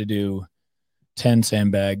 and they had to do 10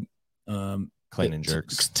 sandbag clean and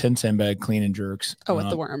jerks. 10 sandbag clean and jerks. Oh, with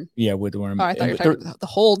the worm. Yeah, with the worm. Oh, I thought you were talking about the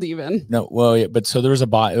hold even. No, well, yeah, but so there was a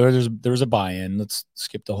buy-in. Let's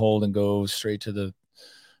skip the hold and go straight to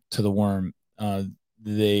the worm.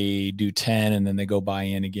 They do 10 and then they go buy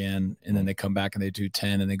in again, and then they come back and they do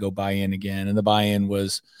 10 and they go buy in again. And the buy-in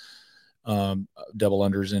was double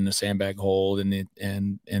unders in the sandbag hold, and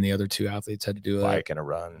the other two athletes had to do a bike and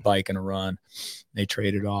a run. They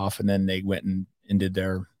traded off, and then they went and did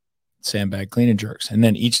their sandbag clean and jerks. And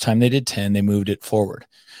then each time they did 10, they moved it forward.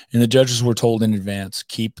 And the judges were told in advance,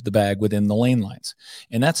 keep the bag within the lane lines.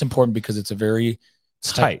 And that's important because it's a very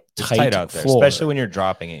tight out there, floor. Especially when you're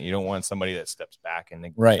dropping it. You don't want somebody that steps back and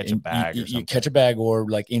catch a bag. You catch a bag or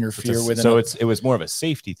like interfere with it. So it was more of a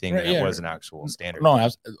safety thing than it was an actual standard. No,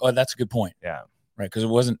 that's a good point. Yeah. Right. Because it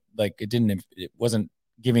wasn't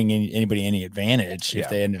giving anybody any advantage if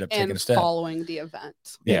they ended up taking a step. Following the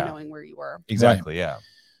event. Yeah. Knowing where you were. Exactly. Right.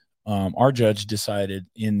 Yeah. Our judge decided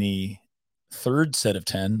in the third set of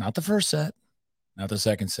 10, not the first set, not the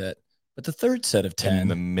second set, but the third set of 10. In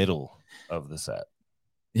the middle of the set.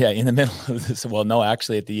 Yeah, in the middle of this. Well, no,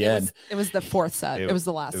 actually at the end. It was the fourth set. It was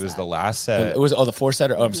the last set. It was the last set. It was the fourth set.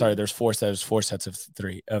 I'm sorry, there's four sets. 4 sets of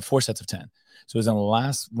 3. 4 sets of 10. So it was in the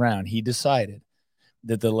last round. He decided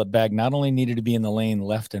that the bag not only needed to be in the lane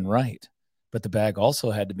left and right, but the bag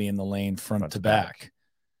also had to be in the lane front to back,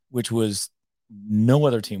 which was no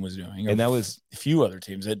other team was doing. And that was a few other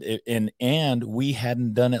teams. And we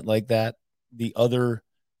hadn't done it like that the other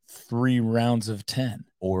 3 rounds of 10.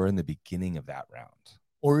 Or in the beginning of that round.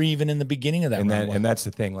 Or even in the beginning of that round. And that's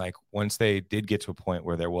the thing. Like once they did get to a point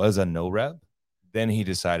where there was a no rep, then he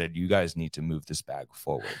decided you guys need to move this bag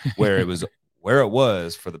forward where it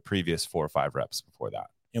was for the previous 4 or 5 reps before that.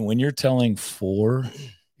 And when you're telling 4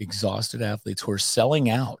 exhausted athletes who are selling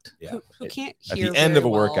out. Who can't hear at the end of a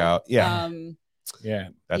well. workout.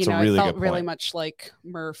 That's a really good point. Really much like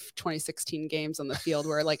Murph 2016 games on the field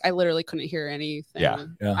where like I literally couldn't hear anything.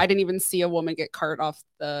 I didn't even see a woman get cart off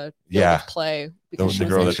the field of play because the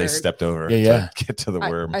girl that they stepped over to get to the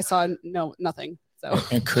worm. I saw nothing. So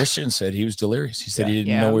and Christian said he was delirious. He said he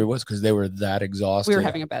didn't know where he was because they were that exhausted. We were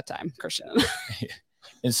having a bad time, Christian.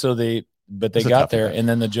 And so they got there, and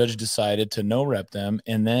then the judge decided to no rep them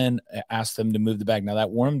and then asked them to move the bag. Now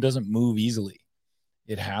that worm doesn't move easily.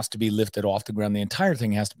 It has to be lifted off the ground. The entire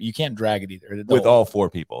thing has to be, you can't drag it either. With all 4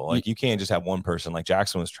 people. Like you can't just have one person. Like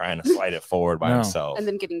Jackson was trying to slide it forward by himself. And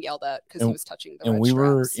then getting yelled at because he was touching the and red we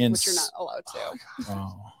were straps, which you're not allowed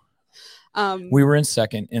to. We were in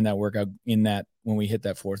second in that workout when we hit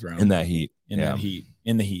that 4th round. In that heat. In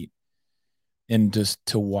the heat. And just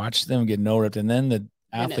to watch them get no rep, and then the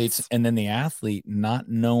athletes, and then the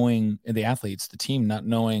team not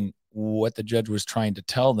knowing what the judge was trying to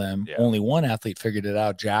tell them. Only one athlete figured it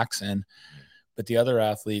out, Jackson, but the other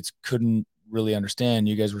athletes couldn't really understand.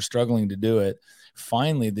 You guys were struggling to do it.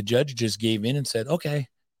 Finally, the judge just gave in and said, okay,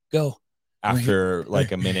 go. After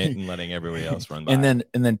like a minute and letting everybody else run by. And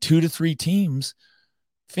then 2 to 3 teams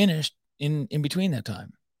finished in between that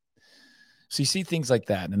time. So you see things like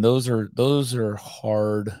that. And those are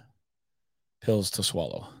hard pills to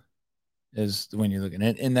swallow is when you're looking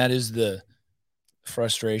at it. And that is the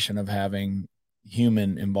frustration of having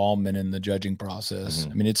human involvement in the judging process.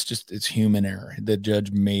 I mean, it's human error. The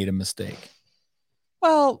judge made a mistake.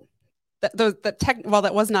 Well,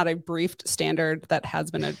 that was not a briefed standard. That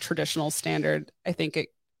has been a traditional standard. I think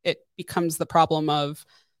it becomes the problem of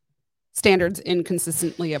standards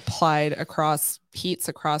inconsistently applied across heats,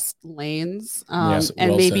 across lanes, and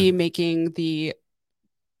maybe making the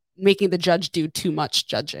judge do too much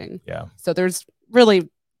judging. So there's really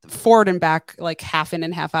forward and back, like half in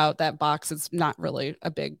and half out. That box is not really a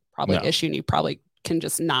big issue, and you probably can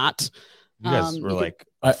just not. You guys were like,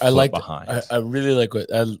 I like behind. I really like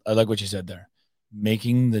what you said there.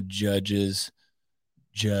 Making the judges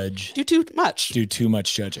do too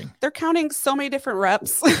much judging. They're counting so many different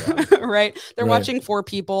reps, right? They're watching 4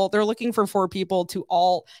 people. They're looking for 4 people to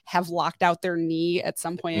all have locked out their knee at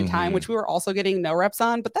some point in time, which we were also getting no reps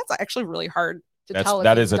on. But that's actually really hard to tell.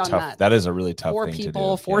 That is a really tough 4 thing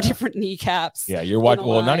people, to do. 4 different kneecaps. You're watching.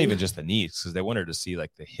 Well, not even just the knees, because they wanted to see like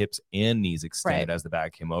the hips and knees extended as the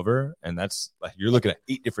bag came over, and that's like you're looking at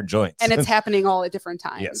 8 different joints, and it's happening all at different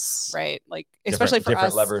times. Right? Like especially for different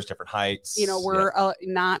us, levers, different heights. We're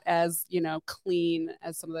not as clean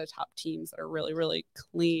as some of the top teams that are really, really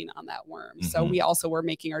clean on that worm. So we also were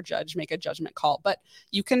making our judge make a judgment call, but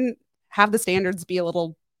you can have the standards be a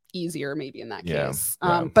little easier maybe in that case.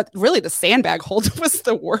 But really the sandbag hold was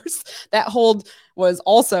the worst. That hold was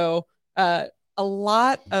also a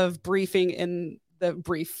lot of briefing in the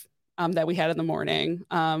brief that we had in the morning,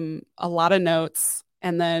 a lot of notes,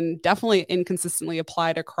 and then definitely inconsistently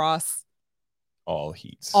applied across all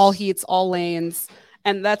heats, all lanes.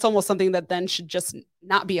 And that's almost something that then should just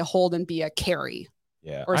not be a hold and be a carry.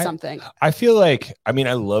 Or something. I feel like, I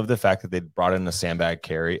love the fact that they brought in a sandbag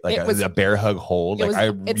carry, like a bear hug hold. Like I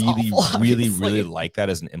really like that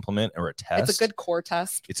as an implement or a test. It's a good core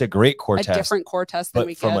test. It's a great core test. A different core test than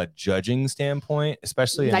we from a judging standpoint,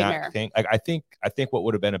 especially in that thing. Like I think what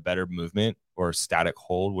would have been a better movement or static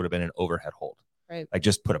hold would have been an overhead hold. Right. Like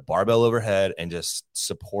just put a barbell overhead and just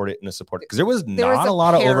support it in a support, because there was not a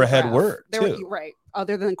lot of overhead work right.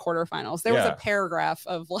 Other than quarterfinals, there was a paragraph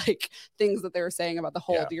of like things that they were saying about the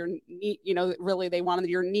hold. Your knee, really they wanted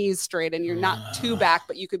your knees straight and you're not too back,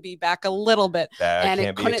 but you could be back a little bit, and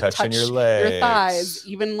it couldn't touch your thighs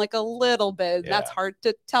even like a little bit. That's hard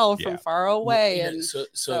to tell from far away. And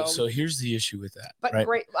so here's the issue with that. But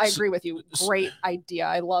great, I agree with you. Great idea.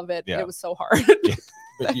 I love it. It was so hard.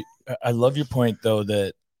 But I love your point though,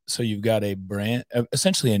 that so you've got a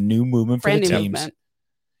essentially a new movement for the teams,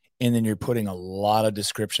 and then you're putting a lot of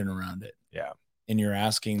description around it. And you're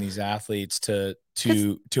asking these athletes to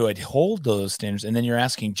hold those standards, and then you're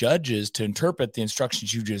asking judges to interpret the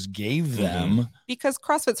instructions you just gave them. Because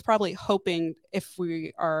CrossFit's probably hoping, if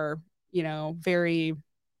we are, very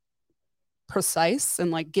precise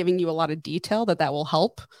and like giving you a lot of detail, that will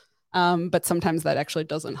help. But sometimes that actually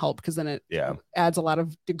doesn't help, because then it adds a lot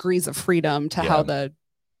of degrees of freedom to how the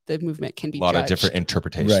movement can be a lot judged. of different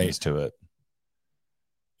interpretations to it.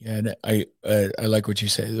 Yeah, and I like what you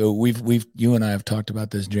say. So you and I have talked about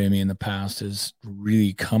this, Jamie, in the past, is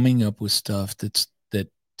really coming up with stuff that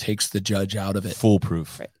takes the judge out of it.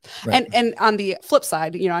 Foolproof. Right. And on the flip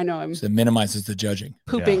side, I know I'm so it minimizes the judging.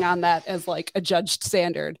 Pooping on that as like a judged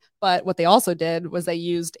standard. But what they also did was they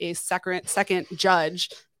used a second judge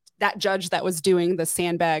that judge that was doing the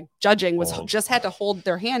sandbag judging was just had to hold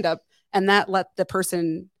their hand up, and that let the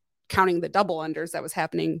person counting the double unders that was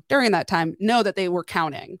happening during that time know that they were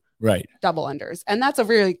counting double unders. And that's a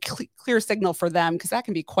really clear signal for them, because that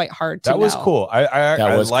can be quite hard to know. Was cool. I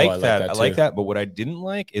like that. I like too. that. But what I didn't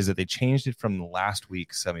like is that they changed it from the last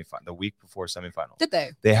week's semifinal, the week before semifinal. Did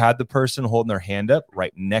they? They had the person holding their hand up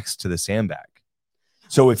right next to the sandbag.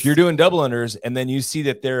 So if you're doing double unders and then you see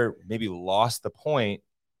that they're maybe lost the point,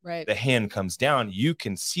 the hand comes down, you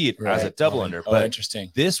can see it as a double under. But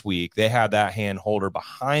interesting. This week they had that hand holder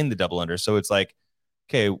behind the double under. So it's like,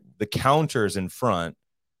 okay, the counter's in front.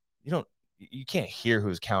 You can't hear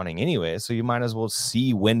who's counting anyway, so you might as well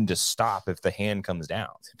see when to stop if the hand comes down.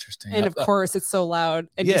 It's interesting. And of course, it's so loud,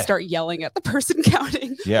 and you start yelling at the person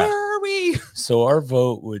counting. Yeah. Where are we? So our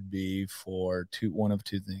vote would be for one of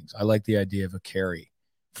two things. I like the idea of a carry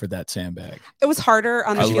for that sandbag. It was harder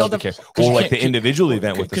on the field of like the individual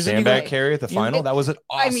event with the sandbag carry at the final. That was an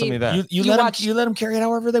awesome event. You let them carry it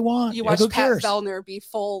however they want. You watched Pat Fellner be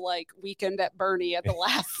full like weekend at Bernie at the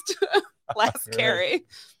last carry.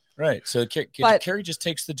 Right. So carry just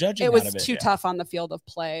takes the judging out of it. It was too tough on the field of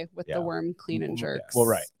play with the worm clean and jerks. Well,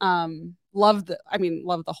 right. Love the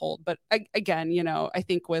hold. But again, I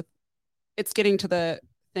think with it's getting to the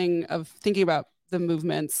thing of thinking about the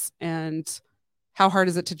movements and how hard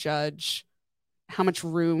is it to judge, how much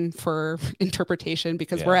room for interpretation,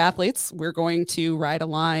 because we're athletes, we're going to ride a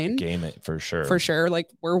line. Game it for sure. For sure. Like,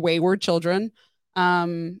 we're wayward children.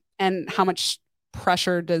 And how much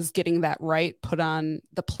pressure does getting that right put on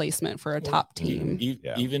the placement for a top team?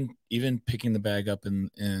 Even picking the bag up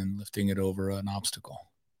and lifting it over an obstacle.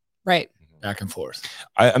 Right. Back and forth.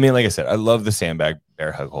 I mean, like I said, I love the sandbag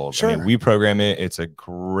bear hug hold. Sure. I mean, we program it. It's a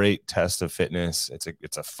great test of fitness.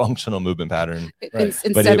 It's a functional movement pattern.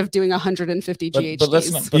 Instead of doing 150 GHDs. But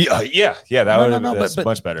let's not, that's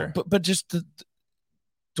much better. But just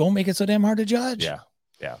don't make it so damn hard to judge. Yeah.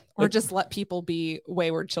 Or just let people be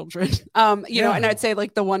wayward children. And I'd say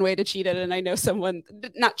like the one way to cheat it, and I know someone,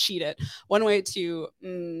 not cheat it, one way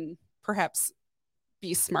to perhaps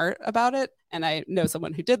be smart about it, and I know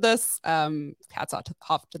someone who did this, hats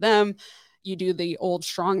off to them. You do the old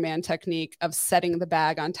strongman technique of setting the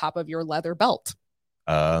bag on top of your leather belt.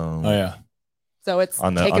 So it's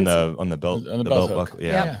on the belt buckle.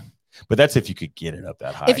 Yeah. But that's if you could get it up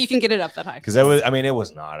that high. If you can get it up that high. Because it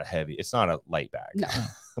was not a heavy, it's not a light bag. No.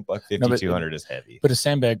 Buck 5200 is heavy. But a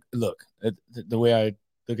sandbag, look, the way I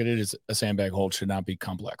look at it is a sandbag hold should not be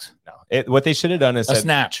complex. No. What they should have done is a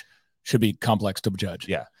snatch should be complex to judge.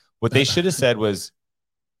 Yeah. What they should have said was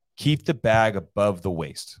keep the bag above the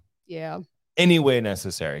waist. Yeah. Any way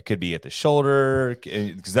necessary. It could be at the shoulder,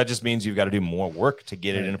 because that just means you've got to do more work to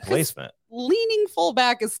get it in a placement. Leaning full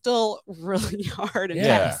back is still really hard and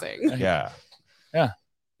taxing. Yeah.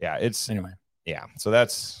 It's anyway. Yeah. So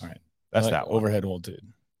that's all right. That's that one. Overhead hold, dude.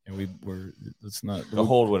 And let's not. The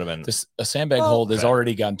hold would have been a sandbag hold has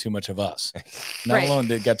already gotten too much of us. Not alone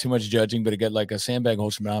they got too much judging, but it got like a sandbag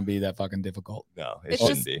hold should not be that fucking difficult. No, it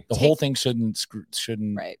shouldn't be. The whole thing shouldn't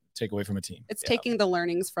take away from a team. It's taking the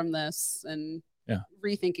learnings from this and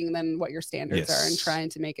rethinking then what your standards are and trying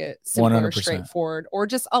to make it simpler, 100%. Straightforward, or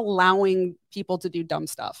just allowing people to do dumb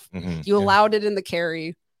stuff. Mm-hmm. You allowed it in the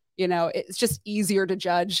carry. It's just easier to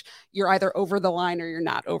judge. You're either over the line or you're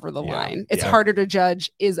not over the line. It's harder to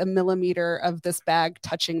judge, is a millimeter of this bag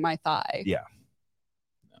touching my thigh? Yeah.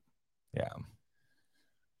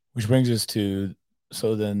 Which brings us to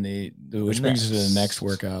the next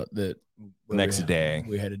workout that next day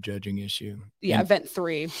we had a judging issue. Event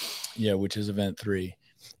 3. Yeah, which is event 3.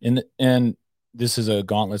 And this is a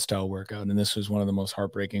gauntlet style workout, and this was one of the most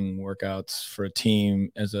heartbreaking workouts for a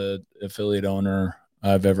team as a affiliate owner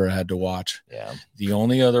I've ever had to watch. Yeah. The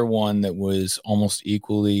only other one that was almost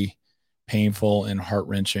equally painful and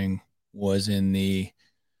heart-wrenching was in the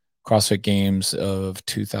CrossFit Games of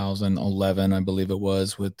 2011, I believe it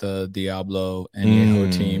was, with the Diablo and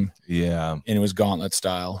Yeho team. Yeah. And it was gauntlet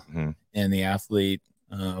style. Mm-hmm. And the athlete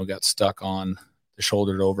got stuck on the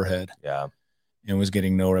shouldered overhead. Yeah. And was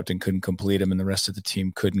getting no rep and couldn't complete them, and the rest of the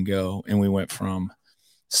team couldn't go. And we went from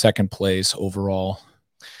second place overall.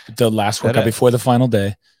 The last workout before the final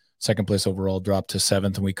day, second place overall, dropped to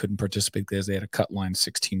 7th, and we couldn't participate because they had a cut line,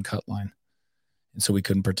 16 cut line. And so we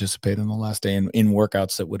couldn't participate on the last day in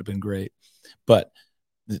workouts that would have been great. But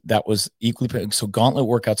that was equally. So gauntlet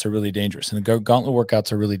workouts are really dangerous. And the gauntlet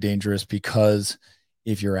workouts are really dangerous because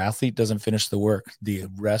if your athlete doesn't finish the work,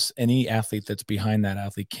 any athlete that's behind that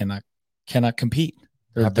athlete cannot compete.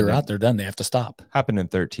 They're out there done. They have to stop. Happened in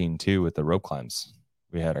 13 too with the rope climbs.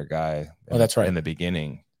 We had our guy. That's right. In the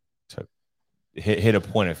beginning, hit a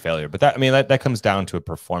point of failure. But that comes down to a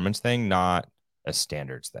performance thing, not a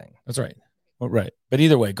standards thing. That's right. Well, right. But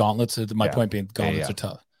either way, gauntlets, my point being gauntlets are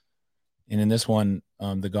tough. And in this one,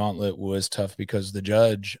 the gauntlet was tough because the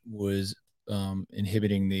judge was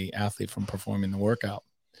inhibiting the athlete from performing the workout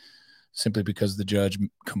simply because the judge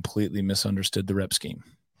completely misunderstood the rep scheme.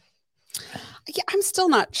 Yeah, I'm still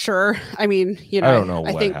not sure. I mean, I don't know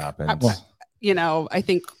what happened. I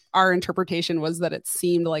think our interpretation was that it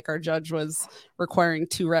seemed like our judge was requiring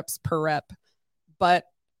 2 reps per rep, but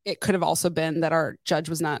it could have also been that our judge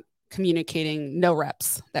was not communicating no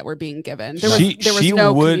reps that were being given. She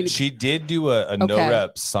did do a no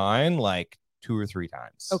rep sign like 2 or 3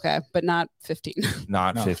 times. Okay, but not 15.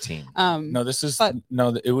 Not 15.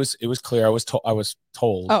 It was clear. I was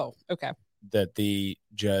told. Oh, okay. That the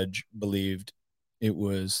judge believed it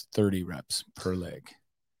was 30 reps per leg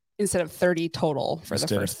instead of 30 total for the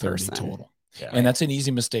first 30 person. Total. Yeah. And that's an easy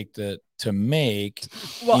mistake to make.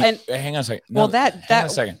 Well, hang on a second. No, that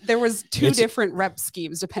there was 2 different rep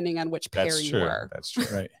schemes depending on which pair you were. That's true.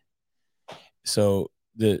 Right. So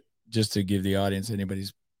just to give the audience,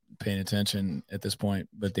 anybody's paying attention at this point,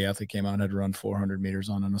 but the athlete came out and had to run 400 meters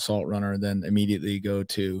on an assault runner, then immediately go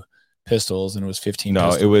to pistols, and it was 15. No,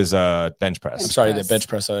 pistols. It was bench press. I'm sorry, the bench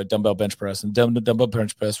press, dumbbell bench press, and dumbbell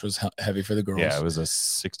bench press was heavy for the girls. Yeah, it was a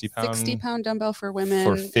 60-pound dumbbell for women,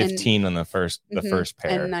 for 15 on the first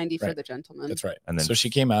pair, and 90 for the gentlemen. That's right. And then so she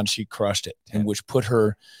came out and she crushed it, and which put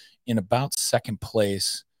her in about second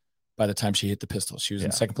place by the time she hit the pistols. She was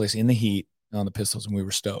in second place in the heat on the pistols, and we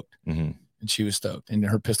were stoked, and she was stoked, and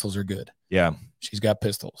her pistols are good. Yeah, she's got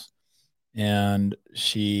pistols. And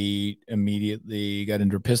she immediately got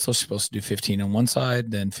into her pistol. She's supposed to do 15 on one side,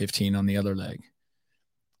 then 15 on the other leg.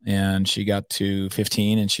 And she got to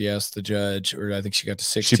 15, and she asked the judge, or I think she got to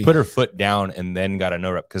 16. She put her foot down and then got a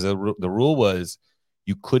no rep because the rule was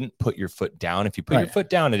you couldn't put your foot down. If you put your foot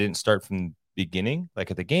down, it didn't start from the beginning,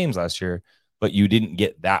 like at the games last year, but you didn't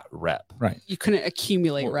get that rep. Right. You couldn't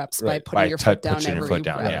accumulate reps by putting your foot down.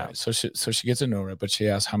 Yeah. So she gets a no rep, but she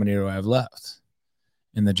asked, how many do I have left?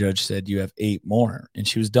 And the judge said, you have 8 more. And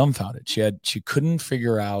she was dumbfounded. She couldn't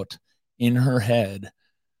figure out in her head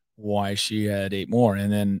why she had 8 more.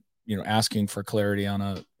 And then, asking for clarity on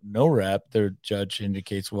a no rep, the judge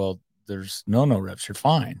indicates, well, there's no reps. You're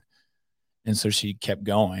fine. And so she kept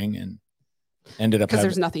going and ended up because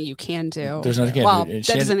there's nothing you can do. There's nothing. Well, that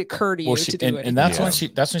doesn't occur to you to do it. And that's when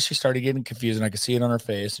she started getting confused, and I could see it on her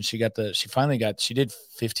face. And she did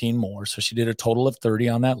 15 more. So she did a total of 30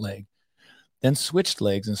 on that leg. Then switched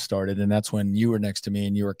legs and started, and that's when you were next to me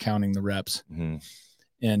and you were counting the reps.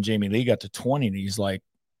 And Jamie Lee got to 20, and he's like,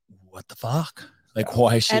 what the fuck? Like,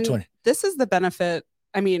 why is she 20? This is the benefit.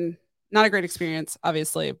 I mean, not a great experience,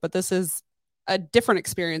 obviously, but this is a different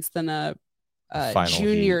experience than a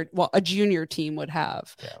junior team would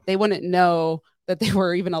have. Yeah. They wouldn't know that they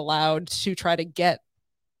were even allowed to try to get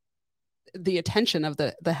the attention of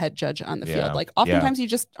the head judge on the field. Like, oftentimes you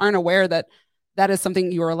just aren't aware that is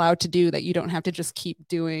something you are allowed to do, that you don't have to just keep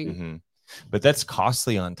doing. But that's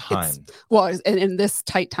costly on time. In this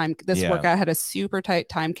tight time, workout had a super tight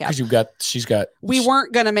time cap. Because we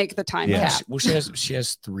weren't going to make the time cap. She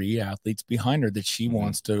has 3 athletes behind her that she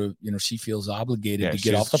wants to, she feels obligated to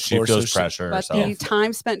get off the floor. She feels pressure. But the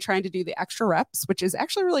time spent trying to do the extra reps, which is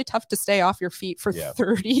actually really tough to stay off your feet for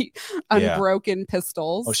 30 unbroken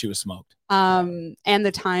pistols. Oh, she was smoked. And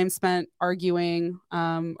the time spent arguing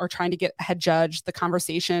or trying to get a head judge, the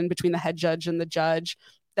conversation between the head judge and the judge.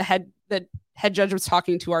 The head judge was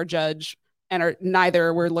talking to our judge, and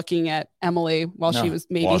neither were looking at Emily while she was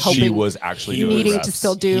maybe hoping she was actually needing to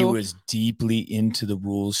still do. He was deeply into the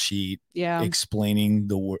rules sheet, explaining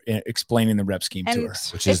the rep scheme to her,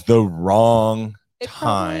 which is the wrong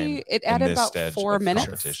time. It added about 4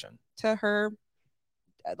 minutes to her,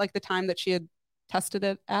 like the time that she had tested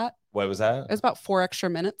it at. What was that? It was about 4 extra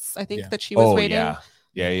minutes, I think, that she was waiting.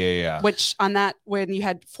 Yeah. Which on that, when you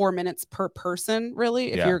had 4 minutes per person,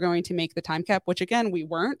 really, if you're going to make the time cap, which again, we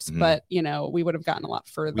weren't, but we would have gotten a lot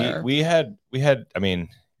further. We had, I mean,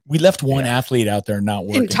 we left one athlete out there not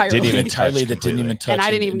working entirely that didn't even touch. And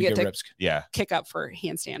I didn't even get to reps. kick up for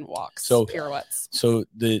handstand walks, pirouettes.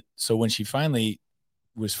 So when she finally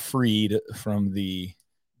was freed from the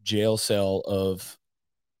jail cell of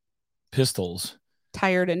pistols,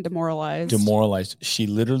 tired and demoralized. She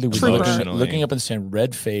literally was looking up and saying,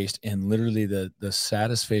 red faced, and literally the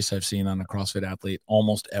saddest face I've seen on a CrossFit athlete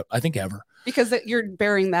I think ever. Because you're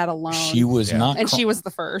bearing that alone. She was not, and she was the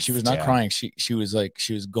first. She was not crying. She was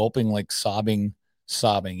gulping, like sobbing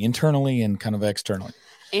internally and kind of externally.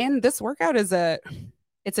 And this workout is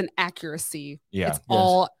it's an accuracy. Yeah. It's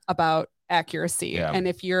all about accuracy. Yeah. And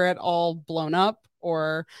if you're at all blown up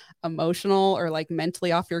or emotional or like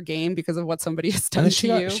mentally off your game because of what somebody has done to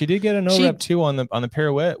you. She did get a no rep too on the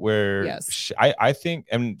pirouette where yes. I think,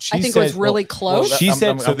 and she I think said, it was really close. She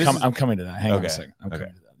said, I'm coming to that. Hang on a second. I'm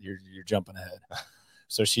coming to that. You're jumping ahead.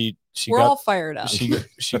 So we're all fired up.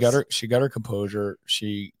 She got her composure.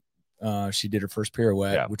 She did her first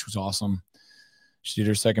pirouette, which was awesome. She did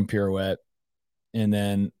her second pirouette, and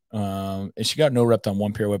then and she got no rep on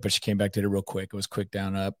one pirouette, but she came back, did it real quick. It was quick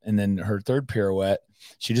down up, and then her third pirouette,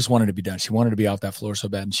 she just wanted to be done. She wanted to be off that floor so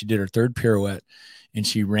bad, and she did her third pirouette, and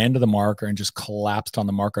she ran to the marker and just collapsed on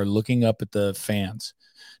the marker, looking up at the fans,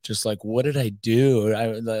 just like, what did I do?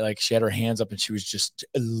 Like she had her hands up and she was just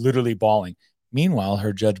literally bawling. Meanwhile,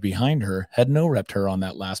 her judge behind her had no repped her on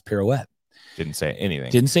that last pirouette. Didn't say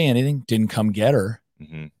anything. Didn't come get her.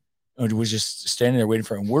 Mm-hmm. Was just standing there waiting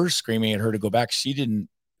for her. And we're screaming at her to go back. She didn't,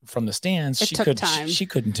 from the stands. She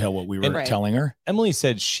couldn't tell what we were telling her. Emily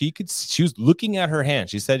said she was looking at her hand.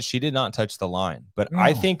 She said she did not touch the line. But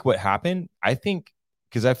I think what happened,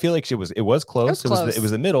 because I feel like it was close. It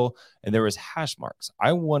was the middle, and there was hash marks.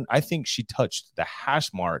 I think she touched the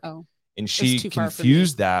hash mark. Oh. And she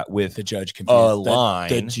confused that with the judge a line.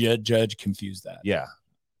 The judge confused that. Yeah.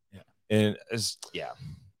 And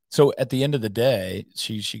So at the end of the day,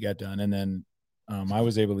 she got done, and then I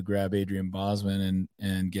was able to grab Adrian Bosman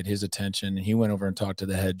and get his attention, and he went over and talked to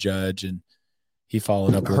the head judge, and he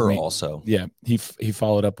followed up with me. Also. Yeah, he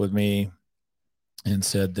followed up with me and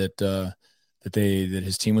said that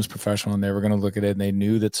his team was professional and they were going to look at it, and they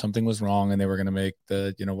knew that something was wrong, and they were going to make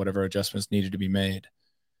the whatever adjustments needed to be made.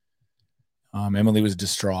 Emily was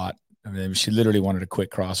distraught. I mean, she literally wanted to quit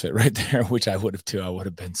CrossFit right there, which I would have too. I would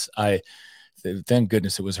have been. Thank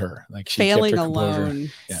goodness it was her. Like she failing kept her composure. alone,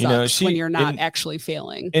 when you're not actually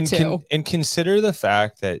failing. And consider the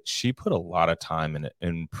fact that she put a lot of time in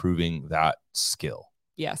improving that skill.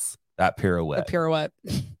 Yes, that pirouette. The pirouette.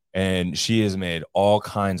 And she has made all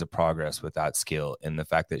kinds of progress with that skill. And the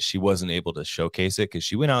fact that she wasn't able to showcase it because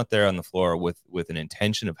she went out there on the floor with an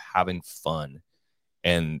intention of having fun.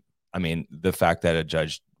 And I mean, the fact that a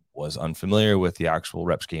judge was unfamiliar with the actual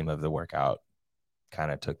rep scheme of the workout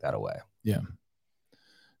kind of took that away. Yeah.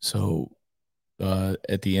 So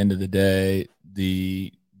at the end of the day,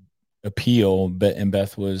 the appeal, and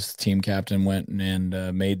Beth was team captain, went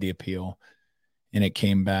and made the appeal, and it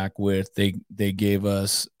came back with they gave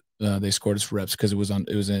us they scored us for reps because it was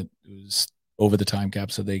over the time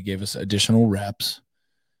cap, so they gave us additional reps.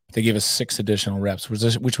 They gave us 6 additional reps,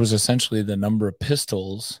 which was essentially the number of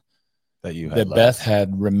pistols that Beth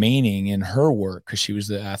had remaining in her work because she was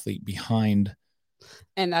the athlete behind.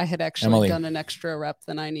 And I had actually done an extra rep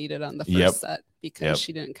than I needed on the first set because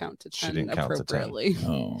she didn't count to 10 appropriately.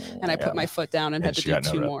 And I put my foot down and had to do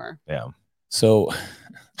 2 more. Yeah. So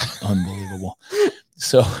unbelievable.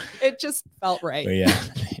 So it just felt right. Yeah.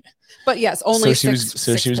 But yes, only she was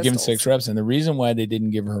given 6 reps. And the reason why they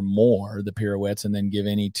didn't give her more, the pirouettes, and then give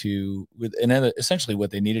any essentially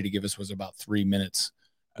what they needed to give us was about 3 minutes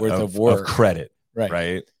worth of work. Of credit.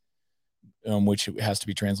 Right. Which has to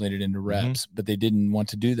be translated into reps, but they didn't want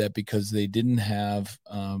to do that because they didn't have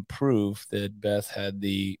proof that Beth had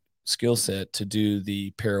the skill set to do the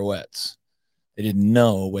pirouettes. They didn't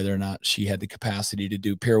know whether or not she had the capacity to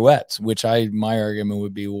do pirouettes, which my argument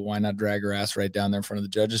would be, well, why not drag her ass right down there in front of the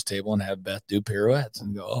judges table and have Beth do pirouettes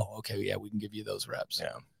and go, oh, okay, yeah, we can give you those reps.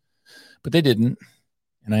 Yeah. But they didn't,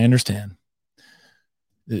 and I understand.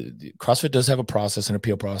 The CrossFit does have a process, an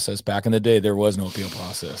appeal process. Back in the day, there was no appeal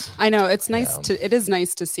process. I know it's nice it is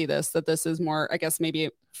nice to see that this is more, I guess maybe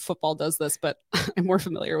football does this, but I'm more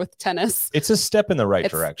familiar with tennis. It's a step in the right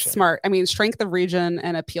direction. Smart. I mean, strength of region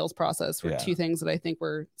and appeals process were 2 things that I think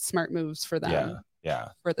were smart moves for them. Yeah.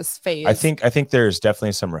 For this phase. I think there's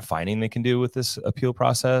definitely some refining they can do with this appeal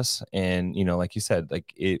process. And, like you said,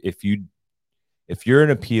 like if you're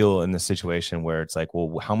an appeal in the situation where it's like,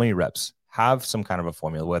 well, how many reps? Have some kind of a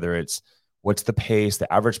formula, whether it's what's the pace,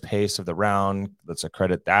 the average pace of the round, let's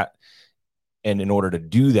accredit that. And in order to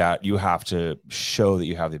do that, you have to show that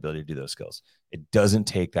you have the ability to do those skills. It doesn't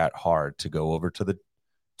take that hard to go over to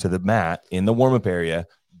the mat in the warm-up area,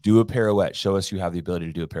 do a pirouette, show us you have the ability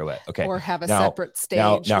to do a pirouette. Okay. Or have a separate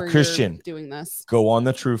stage now Christian, doing this. Go on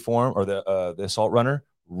the true form or the assault runner,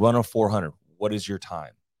 run a 400. What is your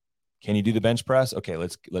time? Can you do the bench press? Okay,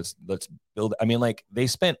 let's build. I mean, like they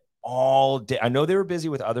spent all day. I know they were busy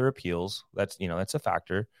with other appeals. That's a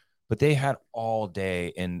factor, but they had all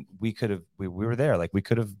day, and we were there. Like we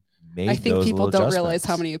could have made I think those people little don't realize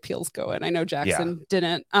how adjustments. many appeals go in. I know Jackson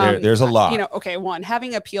didn't. There's a lot. You know, okay, one,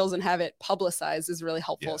 having appeals and have it publicized is really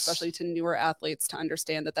helpful, Yes. especially to newer athletes to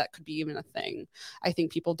understand that that could be even a thing. I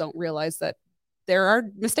think people don't realize that there are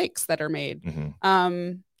mistakes that are made.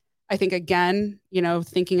 I think, again, you know,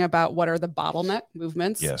 thinking about what are the bottleneck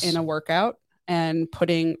movements in a workout and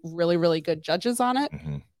putting really, really good judges on it,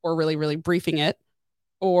 or really, really briefing it,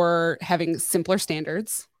 or having simpler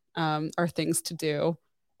standards are things to do.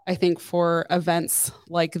 I think for events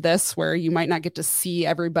like this, where you might not get to see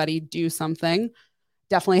everybody do something,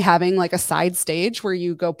 definitely having like a side stage where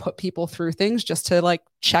you go put people through things just to like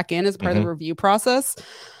check in as part of the review process,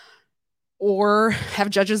 or have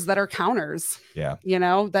judges that are counters. You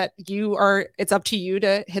know, that it's up to you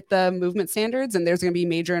to hit the movement standards, and there's going to be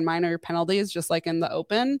major and minor penalties, just like in the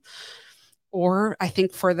open. Or I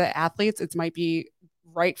think for the athletes, it might be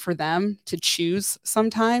right for them to choose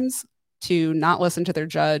sometimes to not listen to their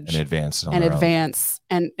judge and advance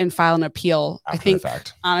and file an appeal. I think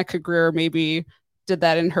Annika Greer maybe did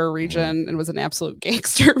that in her region and was an absolute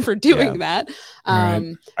gangster for doing that.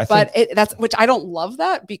 But that's, which I don't love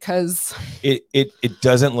that, because it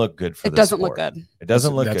doesn't look good for the sport. It doesn't look good. It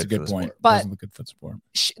doesn't look good. That's a good point. But it doesn't look good for the sport.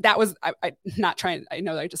 That was, I not trying, I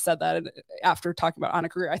know that I just said that, and after talking about Annika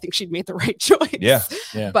Greer, I think she'd made the right choice.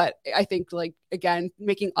 Yeah. But I think, like, again,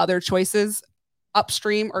 making other choices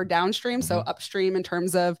upstream or downstream. So upstream in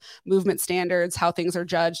terms of movement standards, how things are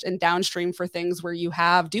judged, and downstream for things where you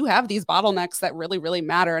do have these bottlenecks that really, really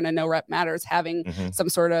matter. And a no rep matters, having some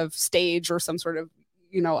sort of stage or some sort of,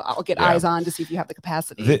 you know, I'll get eyes on to see if you have the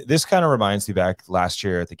capacity. This kind of reminds me back last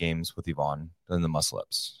year at the games with Yvonne and the muscle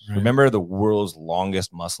ups. Remember the world's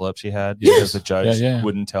longest muscle up she had because the judge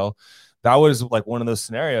wouldn't tell? That was like one of those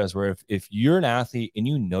scenarios where if you're an athlete and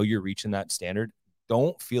you know you're reaching that standard,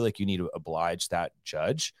 don't feel like you need to oblige that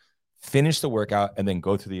judge. Finish the workout and then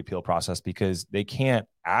go through the appeal process, because they can't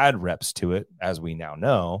add reps to it, as we now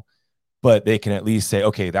know, but they can at least say,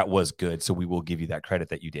 okay, that was good, so we will give you that credit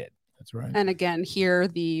that you did. That's right. And again, here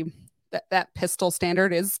that pistol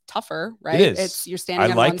standard is tougher, right? It is. It's you're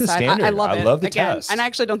standing on like one the side. Standard. I love it. I love the again, test. and I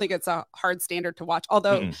actually don't think it's a hard standard to watch.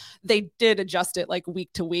 Although they did adjust it like week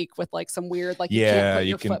to week with like some weird, like you can't put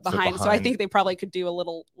your foot behind. So I think they probably could do a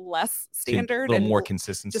little less standard, a little more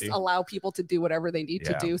consistency. Just allow people to do whatever they need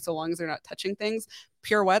to do, so long as they're not touching things.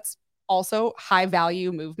 Pirouettes also high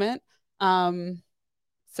value movement.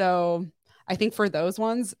 So I think for those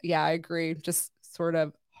ones, I agree. Just sort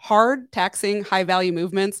of hard, taxing, high value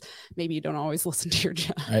movements. Maybe you don't always listen to your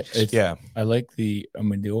judge. I like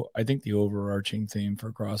I think the overarching theme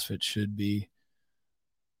for CrossFit should be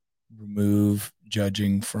remove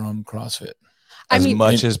judging from CrossFit. As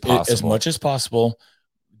much as possible.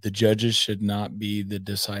 The judges should not be the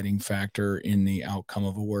deciding factor in the outcome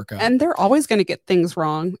of a workout. And they're always going to get things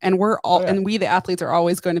wrong. And and we, the athletes, are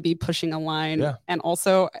always going to be pushing a line. Yeah. And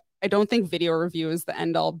also, I don't think video review is the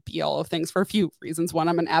end all be all of things for a few reasons. One,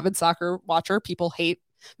 I'm an avid soccer watcher. People hate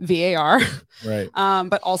VAR. Right.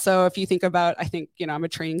 But also, if you think about, I think, you know, I'm a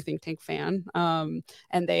training think tank fan. And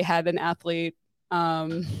they had an athlete,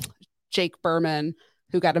 Jake Berman,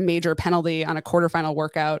 who got a major penalty on a quarterfinal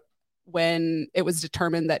workout when it was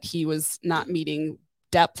determined that he was not meeting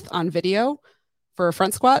depth on video for a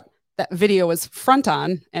front squat. That video was front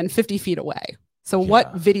on and 50 feet away. So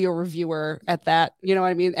what video reviewer at that, you know what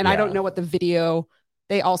I mean? And I don't know what the video,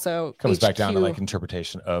 they also comes back down to like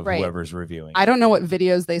interpretation of whoever's reviewing. I don't know what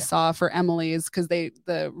videos they saw for Emily's, because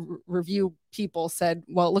the review people said,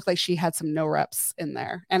 well, it looked like she had some no reps in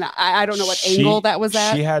there. And I don't know what angle that was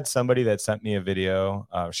at. She had somebody that sent me a video.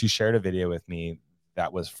 She shared a video with me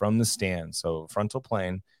that was from the stand. So frontal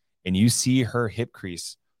plane, and you see her hip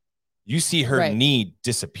crease. You see her knee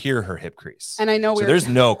disappear her hip crease. And I know there's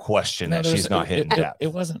no question that she's not hitting depth.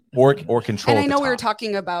 It wasn't or control. And I know we were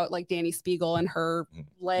talking about like Danny Spiegel and her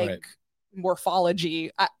leg morphology.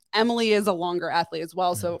 Emily is a longer athlete as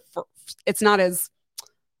well. So it's not as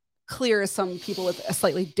clear as some people with a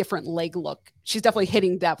slightly different leg look. She's definitely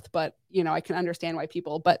hitting depth, but you know, I can understand why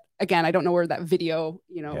people, but again, I don't know where that video,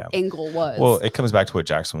 you know, angle was. Well, it comes back to what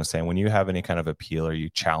Jackson was saying. When you have any kind of appeal or you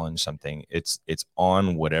challenge something, it's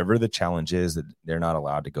on whatever the challenge is, that they're not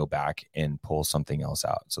allowed to go back and pull something else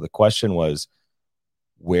out. So the question was,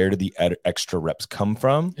 where did the extra reps come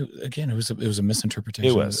from? It was a misinterpretation.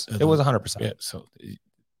 It was 100%. Yeah. So,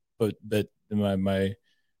 but the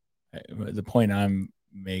point I'm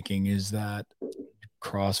making is that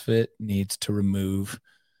CrossFit needs to remove.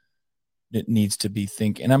 It needs to be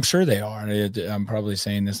thinking, and I'm sure they are. I'm probably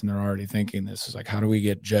saying this, and they're already thinking this. Is like, how do we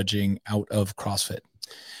get judging out of CrossFit?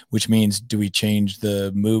 which means do we change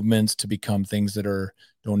the movements to become things that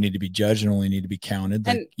don't need to be judged and only need to be counted?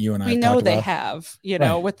 Like and you and I we know they about. have,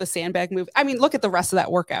 with the sandbag move. I mean, look at the rest of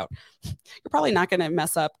that workout. You're probably not going to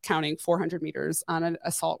mess up counting 400 meters on an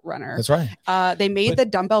assault runner. That's right. They made the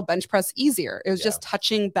dumbbell bench press easier. It was just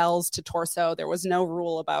touching bells to torso. There was no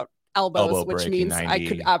rule about elbows, which means 90, I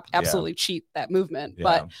could absolutely cheat that movement.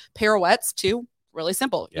 But pirouettes too, really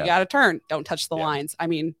simple. You got to turn, don't touch the lines. I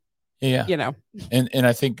mean, and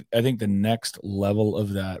I think the next level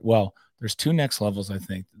of that, well, there's two next levels. I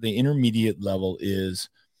think the intermediate level is,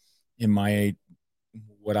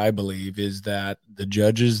 what I believe is that the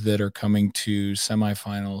judges that are coming to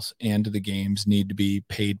semifinals and to the games need to be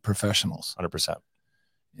paid professionals. 100%.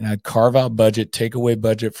 And I'd carve out budget, take away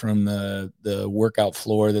budget from the workout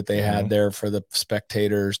floor that they had there for the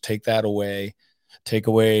spectators, take that away. Take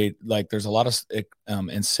away, like, there's a lot of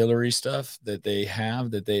ancillary stuff that they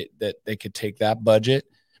have that they could take that budget,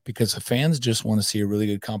 because the fans just want to see a really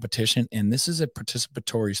good competition. And this is a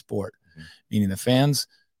participatory sport, meaning the fans,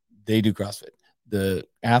 they do CrossFit. The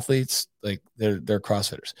athletes, like, they're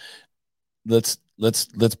CrossFitters. Let's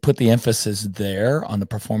put the emphasis there on the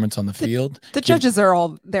performance on the field. The judges are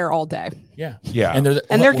all there all day. Yeah. And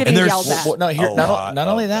they're getting yelled at. Not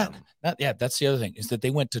only that. That's the other thing, is that they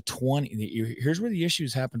went to 20. Here's where the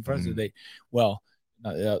issues happen for us. Not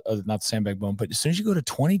the sandbag bone, but as soon as you go to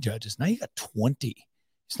 20 judges, now you got 20.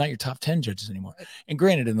 It's not your top 10 judges anymore. And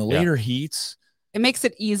granted, in the later heats, it makes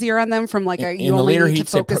it easier on them from you only need to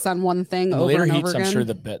focus on one thing over and over again. I'm sure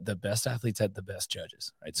the best athletes had the best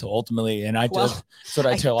judges, right? So ultimately, that's what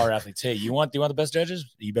I tell our athletes. Hey, do you want the best judges?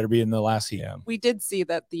 You better be in the last heat. We did see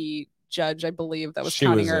that the judge, I believe, that was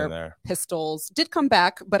counting her pistols did come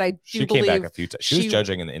back, but she came back a few times. She was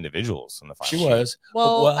judging in the individuals in the final. She was.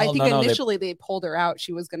 Well, I think initially they pulled her out.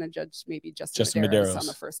 She was going to judge maybe Justin Medeiros on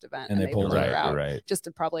the first event, and they pulled her out just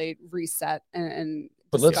to probably reset and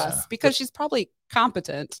discuss, because she's probably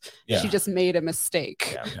competent. She just made a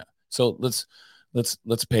mistake. So let's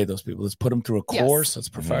pay those people. Let's put them through a course. Let's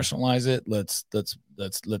professionalize it. Let's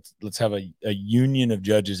have a union of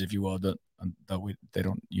judges, if you will.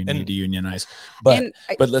 You need to unionize, but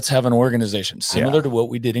let's have an organization similar to what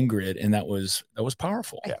we did in Grid, and that was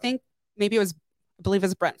powerful. I think maybe I believe it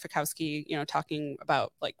was Brent Fikowski, talking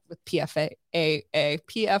about, like, with PFAA,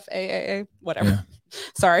 whatever.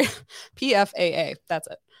 Sorry, PFAA. That's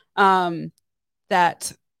it.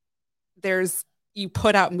 That you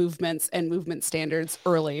put out movements and movement standards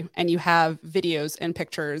early, and you have videos and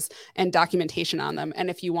pictures and documentation on them. And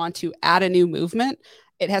if you want to add a new movement,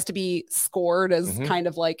 it has to be scored as kind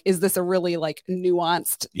of like, is this a really, like,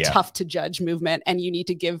 nuanced, tough to judge movement? And you need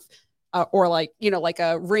to give, like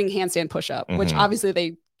a ring handstand push-up, which obviously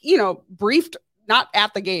they, briefed not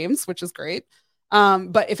at the games, which is great.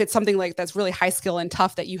 But if it's something like that's really high skill and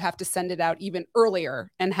tough, that you have to send it out even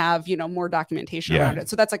earlier and have, more documentation around it.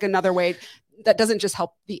 So that's like another way that doesn't just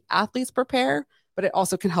help the athletes prepare, but it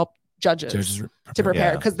also can help judges to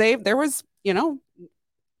prepare. Because there was,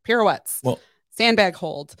 pirouettes. Sandbag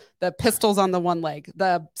hold, the pistols on the one leg,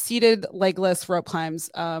 the seated legless rope climbs.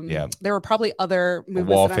 There were probably other movements,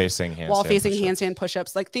 wall facing handstand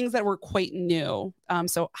push-ups, like things that were quite new.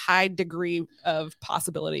 So high degree of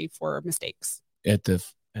possibility for mistakes. At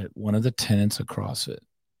one of the tenets of CrossFit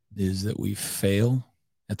is that we fail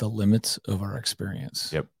at the limits of our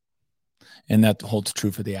experience. And that holds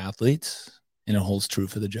true for the athletes, and it holds true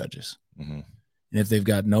for the judges. And if they've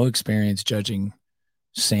got no experience judging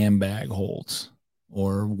sandbag holds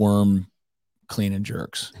or worm clean and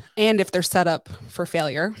jerks, and if they're set up for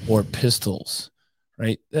failure, or pistols,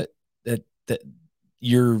 right, that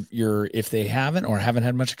you're if they haven't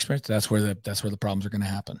had much experience, that's where the problems are going to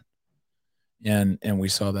happen. And we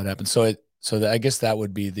saw that happen. So I guess that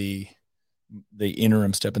would be the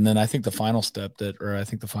interim step. And then I think the final step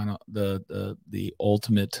the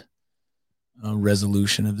ultimate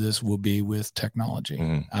resolution of this will be with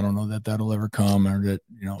technology. I don't know that that'll ever come, or that,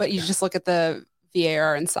 but you just look at the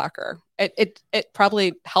VAR in soccer. It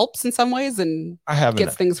probably helps in some ways and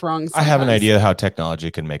gets things wrong sometimes. I have an idea how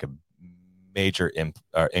technology can make a major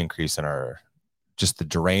increase in just the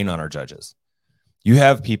drain on our judges. You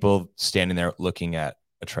have people standing there looking at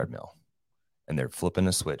a treadmill, and they're flipping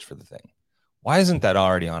a switch for the thing. Why isn't that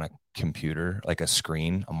already on a computer, like a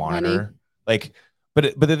screen, a monitor? But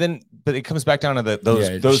it comes back down to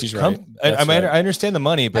those. Right. I understand the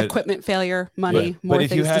money, but equipment failure, money, more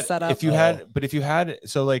things to set up.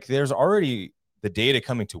 So like, there's already the data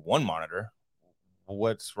coming to one monitor.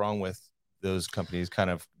 What's wrong with those companies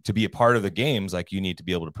kind of to be a part of the games? Like, you need to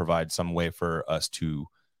be able to provide some way for us to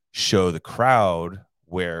show the crowd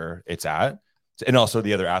where it's at, and also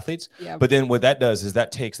the other athletes. Yeah. But then what that does is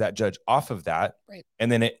that takes that judge off of that. Right.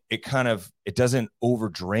 And then it kind of, it doesn't over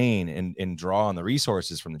drain and draw on the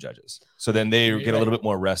resources from the judges. So then they get a little bit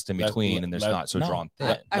more rest in between and there's not so drawn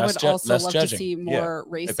thin. I would also love to see more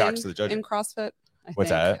racing in CrossFit.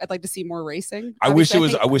 What's that? I'd like to see more racing. I wish it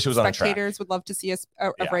was on track. Spectators would love to see a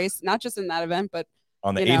race, not just in that event, but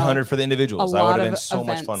on the 800 for the individuals. That would have been so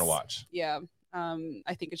much fun to watch. Yeah.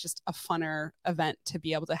 I think it's just a funner event to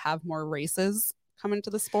be able to have more races come into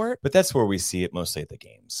the sport. But that's where we see it mostly at the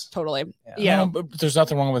games. Totally. Yeah. No, but there's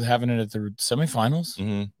nothing wrong with having it at the semifinals.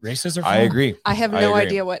 Mm-hmm. Races are fun. I agree. I have no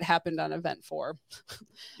idea what happened on event 4.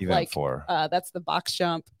 Event 4. That's the box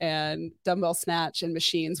jump and dumbbell snatch and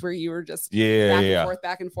machines where you were just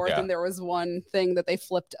back and forth. Yeah. And there was one thing that they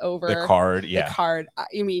flipped over. The card. The card.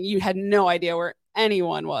 I mean, you had no idea where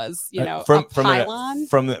anyone was, from pylon.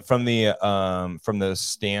 From the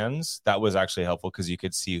stands. That was actually helpful because you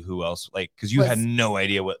could see who else, because you had no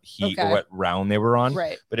idea what or what round they were on.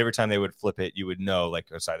 Right. But every time they would flip it, you would know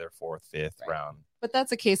it's either 4th, 5th round. But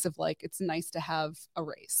that's a case of it's nice to have a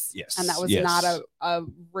race. Yes. And that was not a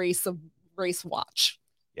race watch.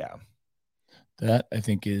 Yeah. That I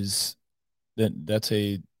think that's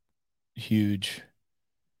a huge.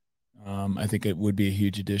 I think it would be a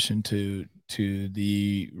huge addition to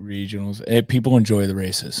the regionals. People enjoy the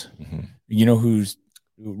races. Mm-hmm.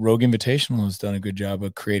 Rogue Invitational has done a good job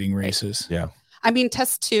of creating races. Yeah. I mean,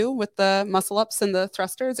 test 2 with the muscle ups and the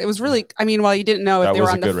thrusters. It was really, while you didn't know if they were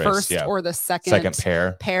on the first or the second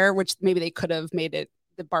pair, which maybe they could have made it,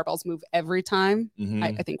 the barbells move every time. Mm-hmm.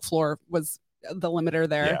 I think floor was the limiter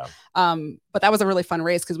there. Yeah. But that was a really fun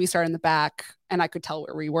race because we started in the back and I could tell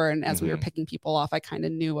where we were. And as we were picking people off, I kind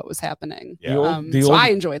of knew what was happening. Yeah. So I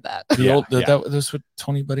enjoyed that. That's what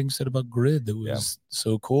Tony Budding said about grid. That was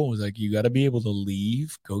so cool. It was you got to be able to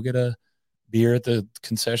leave, go get a beer at the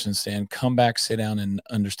concession stand, come back, sit down and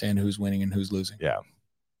understand who's winning and who's losing. Yeah.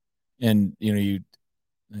 And,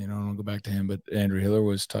 I don't want to go back to him, but Andrew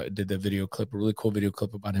Hiller did the video clip, a really cool video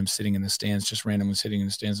clip about him sitting in the stands, just randomly sitting in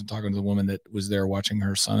the stands and talking to the woman that was there watching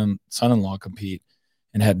her son-in-law compete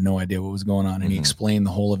and had no idea what was going on. And he explained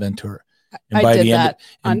the whole event to her. And I did that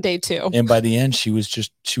on day 2. And by the end,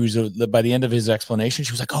 by the end of his explanation,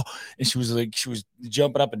 she was like, oh, and she was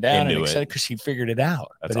jumping up and down and excited because she figured it out.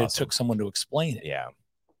 But it took someone to explain it. Yeah.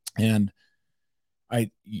 And I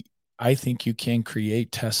think you can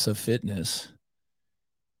create tests of fitness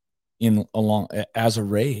as a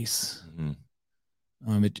race.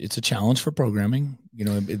 Mm-hmm. It's a challenge for programming.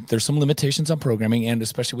 There's some limitations on programming and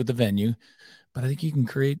especially with the venue, but I think you can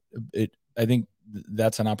create it. I think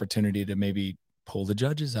that's an opportunity to maybe pull the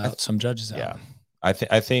judges out, some judges out. Yeah.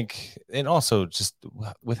 I think, and also just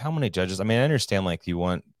with how many judges, I understand you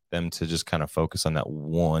want them to just kind of focus on that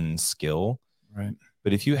one skill. Right.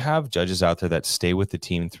 But if you have judges out there that stay with the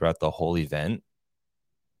team throughout the whole event,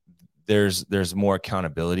 there's more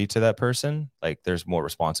accountability to that person. There's more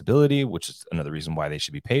responsibility, which is another reason why they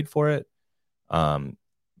should be paid for it.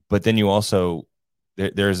 But then you also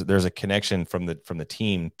there's a connection from the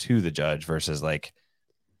team to the judge versus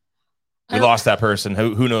we lost that person.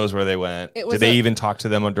 Who knows where they went? Did they even talk to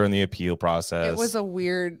them during the appeal process? It was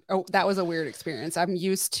that was a weird experience. I'm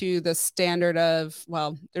used to the standard of,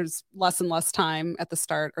 there's less and less time at the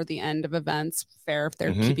start or the end of events. Fair if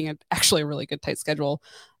they're keeping actually a really good tight schedule.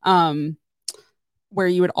 Where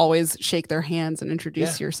you would always shake their hands and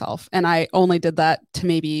introduce yourself. And I only did that to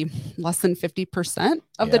maybe less than 50%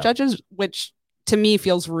 of the judges, which to me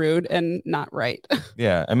feels rude and not right.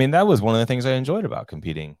 Yeah. That was one of the things I enjoyed about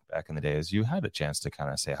competing back in the day is you had a chance to kind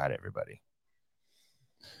of say hi to everybody.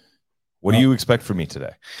 What do you expect from me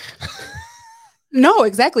today? No,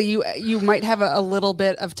 exactly. You might have a little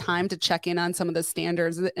bit of time to check in on some of the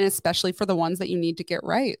standards, and especially for the ones that you need to get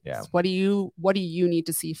right. Yeah. What do you need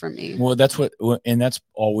to see from me? Well, that's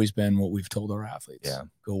always been what we've told our athletes. Yeah.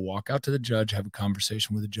 Go walk out to the judge, have a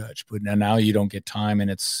conversation with the judge. But now you don't get time,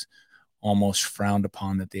 and it's almost frowned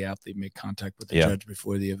upon that the athlete make contact with the judge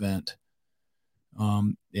before the event.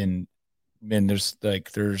 And there's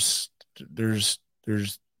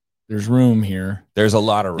room here. There's a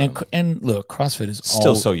lot of room. And look, CrossFit is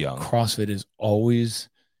still so young. CrossFit is always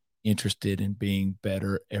interested in being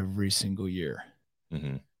better every single year.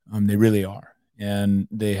 Mm-hmm. They really are. And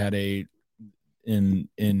they had in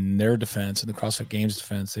their defense, in the CrossFit Games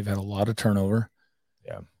defense, they've had a lot of turnover.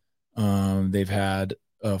 Yeah. They've had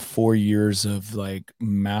 4 years of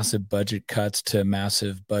massive budget cuts to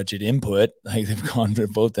massive budget input. They've gone to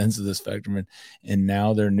both ends of the spectrum, and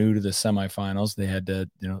now they're new to the semifinals. They had to,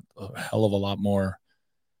 a hell of a lot more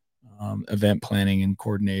event planning and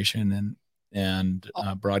coordination and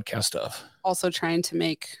broadcast stuff. Also trying to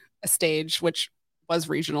make a stage, which was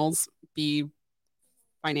regionals, be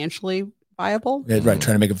financially viable. Yeah, right.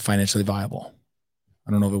 Trying to make it financially viable.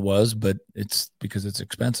 I don't know if it was, but it's because it's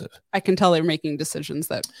expensive. I can tell they're making decisions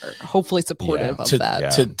that are hopefully supportive of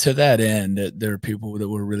that. To that end, there are people that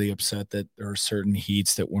were really upset that there are certain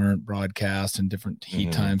heats that weren't broadcast and different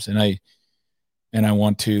heat times. And I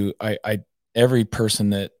want to, every person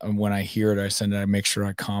that when I hear it, I send it, I make sure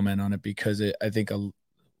I comment on it, because I think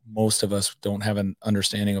most of us don't have an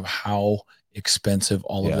understanding of how expensive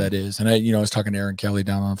all of that is. And I was talking to Aaron Kelly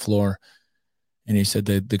down on the floor, and he said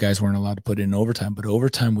that the guys weren't allowed to put in overtime, but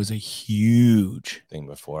overtime was a huge thing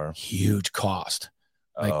before, huge cost.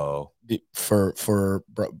 For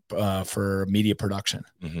media production.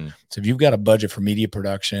 So if you've got a budget for media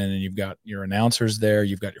production and you've got your announcers there,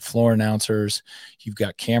 you've got your floor announcers, you've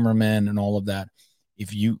got cameramen and all of that.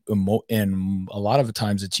 If you, and a lot of the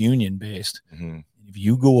times it's union based. If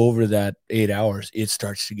you go over that 8 hours, it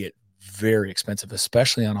starts to get very expensive,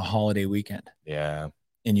 especially on a holiday weekend. Yeah.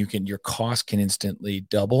 And your cost can instantly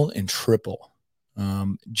double and triple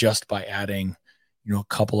just by adding, a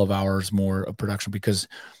couple of hours more of production, because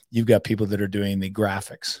you've got people that are doing the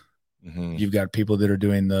graphics. You've got people that are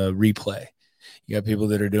doing the replay. You got people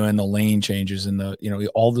that are doing the lane changes and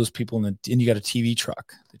all those people and you got a TV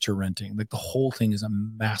truck that you're renting. Like the whole thing is a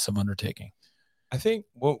massive undertaking. I think,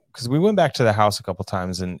 because we went back to the house a couple of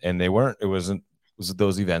times and it was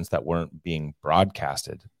those events that weren't being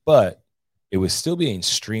broadcasted, but it was still being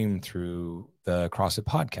streamed through the CrossFit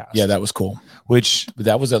podcast. Yeah, that was cool.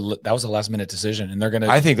 That was a last minute decision, and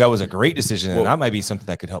I think that was a great decision, and that might be something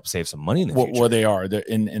that could help save some money in the future. Well, they are,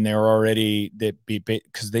 and they're already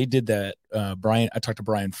because they did that. Brian, I talked to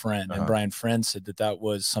Brian Friend, and Brian Friend said that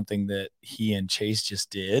was something that he and Chase just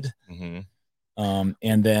did.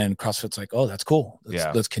 And then CrossFit's like, oh, that's cool.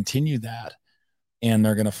 Let's continue that. And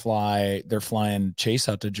they're flying Chase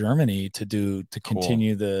out to Germany to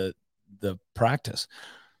continue the practice.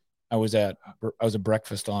 I was at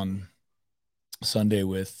breakfast on Sunday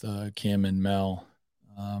with Kim and Mel,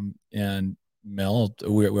 and Mel,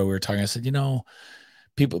 we were talking. I said,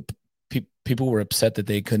 people were upset that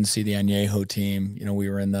they couldn't see the Añejo team. We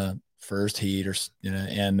were in the first heat,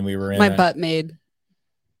 and we were in my butt made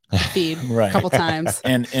feed right. a couple times.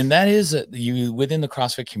 And that is within the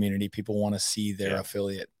CrossFit community, people want to see their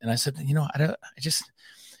affiliate. And I said,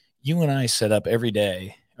 you and I set up every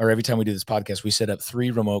day. Or every time we do this podcast, we set up 3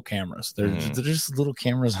 remote cameras. They're just little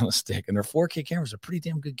cameras on a stick, and they're 4K cameras. They're pretty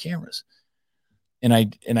damn good cameras. And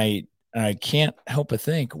I can't help but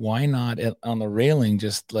think, why not on the railing,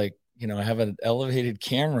 just have an elevated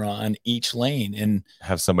camera on each lane and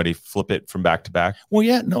have somebody flip it from back to back. Well,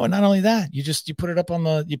 yeah, no, not only that, you put it up on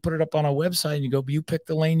a website and you pick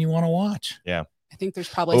the lane you want to watch. Yeah. I think there's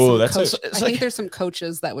probably there's some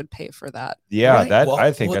coaches that would pay for that. Yeah, right?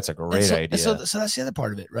 I think that's a great idea. So that's the other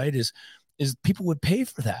part of it, right? Is people would pay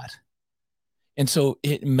for that. And so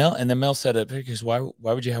Mel said it because why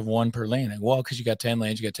would you have one per lane? Well, because you got 10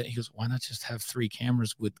 lanes, you got 10. He goes, why not just have 3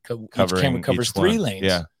 cameras with each camera covers 3 lanes?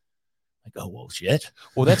 Yeah. Like, oh well, shit.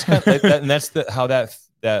 Well, that's kind of like that, and that's how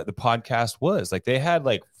the podcast was. Like they had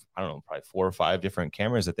I don't know, probably 4 or 5 different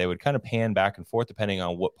cameras that they would kind of pan back and forth depending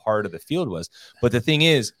on what part of the field was. But the thing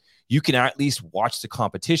is, you can at least watch the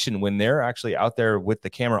competition when they're actually out there with the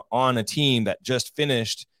camera on a team that just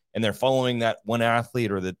finished and they're following that one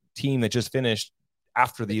athlete or the team that just finished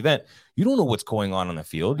after the event. You don't know what's going on the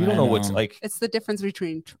field. You don't know what's like. It's the difference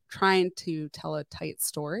between trying to tell a tight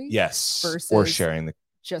story. Yes. Versus or sharing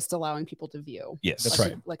just allowing people to view. Yes. That's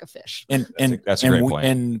right. Like a fish. And that's a great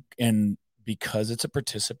point. And because it's a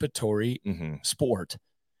participatory sport,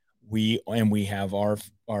 we have our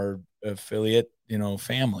affiliate,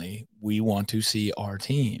 family. We want to see our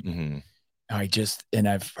team.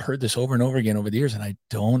 I've heard this over and over again over the years, and I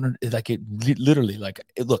don't literally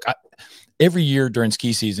look, every year during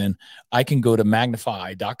ski season, I can go to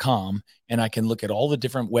magnify.com and I can look at all the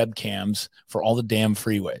different webcams for all the damn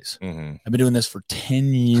freeways. I've been doing this for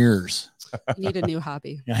 10 years. You need a new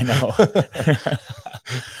hobby. I know.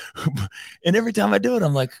 And every time I do it,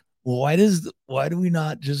 I'm like, why do we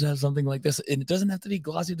not just have something like this? And it doesn't have to be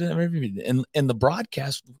glossy. And the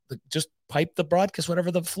broadcast, just pipe the broadcast,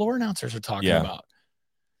 whatever the floor announcers are talking about.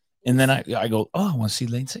 And then I go, oh, I want to see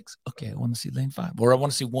lane 6. Okay, I want to see lane 5. Or I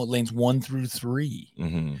want to see lanes 1 through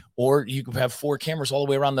 3. Or you could have 4 cameras all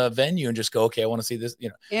the way around the venue and just go, okay, I want to see this,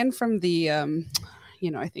 And from the,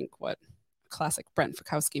 I think classic Brent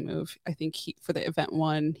Fikowski move, I think for the event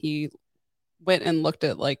 1, he went and looked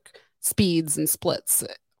at speeds and splits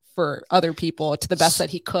for other people to the best that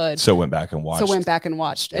he could. So went back and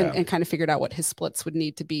watched and kind of figured out what his splits would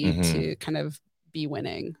need to be to kind of be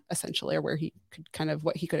winning essentially, or where he could kind of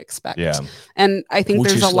what he could expect. Yeah. And I think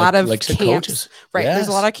there's a lot of camps, coaches. Right. Yes. There's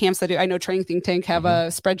a lot of camps that do. I know Training Think Tank have a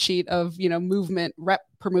spreadsheet of, movement rep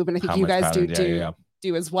per movement. I think you guys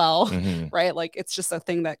do as well. Right. Like it's just a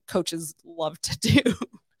thing that coaches love to do.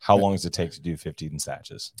 How long does it take to do 15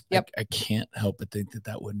 snatches? Yep. I can't help but think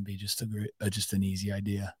that wouldn't be just just an easy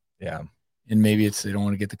idea. Yeah. And maybe they don't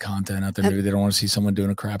want to get the content out there. Maybe they don't want to see someone doing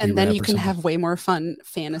a crappy. And then you can have way more fun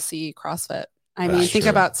fantasy CrossFit. I mean, think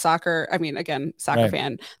about soccer. I mean, again, soccer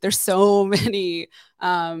fan. There's so many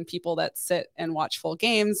people that sit and watch full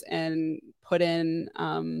games and put in,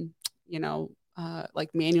 like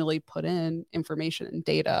manually put in information and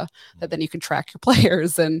data that then you can track your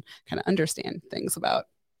players and kind of understand things about.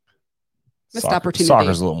 Missed opportunity.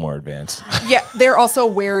 Soccer's a little more advanced. Yeah, they're also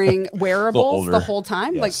wearing wearables the whole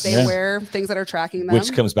time. Yes. Like they wear things that are tracking them.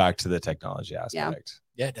 Which comes back to the technology aspect.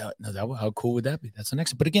 Yeah, no, how cool would that be? That's the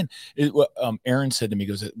next. But again, Aaron said to me, he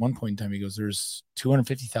goes, at one point in time, he goes, there's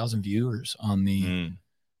 250,000 viewers on the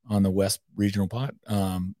West Regional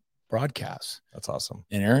broadcast. That's awesome.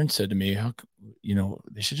 And Aaron said to me,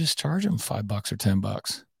 they should just charge them $5 or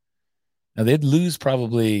 $10. Now they'd lose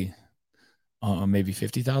probably maybe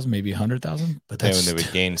 50,000, maybe 100,000, but they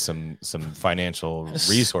would gain some financial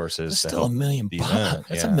resources. That's still $1 million.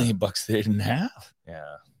 That's $1 million they didn't have.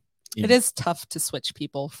 Yeah. It is tough to switch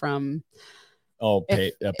people from a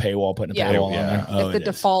paywall, putting a paywall on there. If the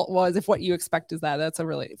default was, if what you expect is that's a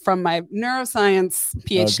really, from my neuroscience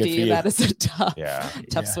PhD, that is a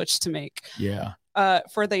tough switch to make. Yeah.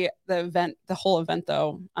 For the event, the whole event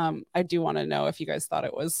though, I do want to know if you guys thought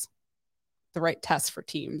it was the right test for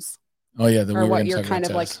teams. Oh yeah. Or what your kind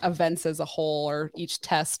of like events as a whole, or each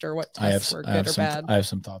test, or what tests were good or bad. I have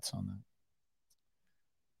some thoughts on that.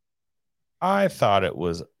 I thought it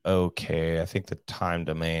was okay. I think the time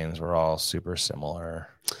domains were all super similar.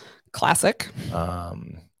 Classic.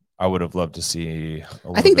 I would have loved to see.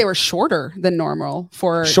 I think they were shorter than normal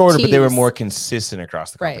for shorter, teams. but they were more consistent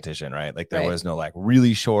across the competition, right? Like there was no like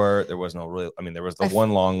really short. There was no really. I mean, there was the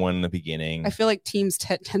one long one in the beginning. I feel like teams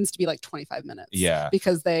tends to be like 25 minutes. Yeah,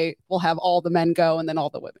 because they will have all the men go and then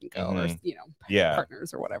all the women go, or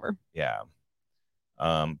partners or whatever. Yeah.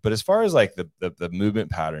 But as far as like the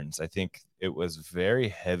movement patterns, I think it was very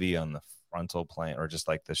heavy on the frontal plane, or just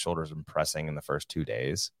like the shoulders and pressing in the first 2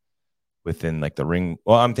 days within like the ring.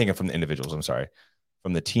 Well, I'm thinking from the individuals. I'm sorry.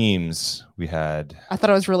 From the teams, I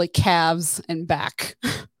thought it was really calves and back.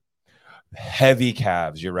 Heavy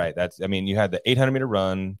calves. You're right. You had the 800 meter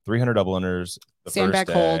run, 300 double unders, the sandbag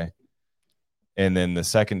first day. Hold. And then the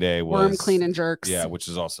second day was worm clean and jerks. Yeah, which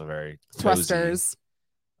is also very thrusters.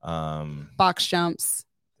 Box jumps,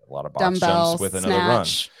 a lot of box jumps with another run.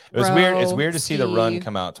 It was weird. It's weird to see the run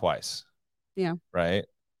come out twice. Yeah. Right.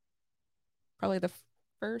 Probably the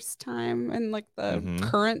first time in like the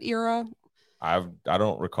current era. I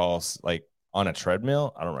don't recall like on a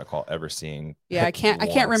treadmill. I don't recall ever seeing. Yeah, I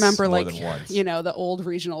can't remember like the old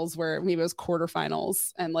regionals where maybe it was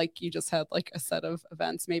quarterfinals and like you just had like a set of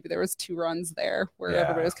events. Maybe there was 2 runs there where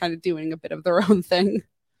everybody was kind of doing a bit of their own thing.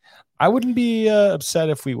 I wouldn't be upset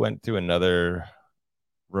if we went through another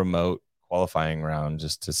remote qualifying round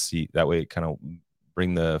just to see that way, kind of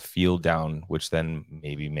bring the field down, which then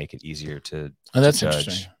maybe make it easier to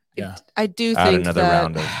judge. Yeah, I do add think another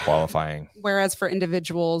round of qualifying. Whereas for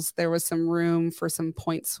individuals, there was some room for some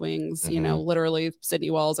point swings. Literally, Sydney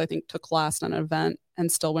Wells, I think, took last on an event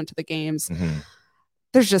and still went to the games.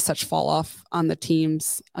 There's just such fall off on the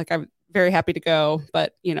teams. Like I'm very happy to go,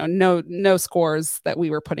 but no scores that we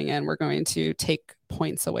were putting in were going to take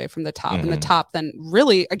points away from the top. And the top then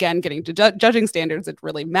really, again, getting to judging standards, it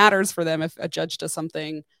really matters for them if a judge does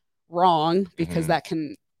something wrong, because that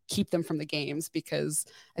can keep them from the games, because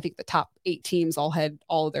I think the top 8 teams all had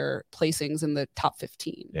all of their placings in the top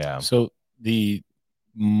 15. Yeah. So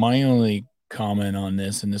my only comment on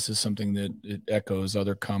this, and this is something that it echoes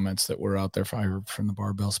other comments that were out there from the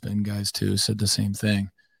barbell spin guys too, said the same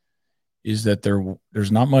thing, is that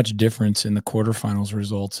there's not much difference in the quarterfinals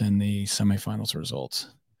results and the semifinals results.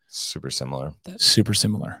 Super similar.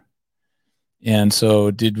 And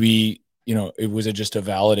so did we, was it just a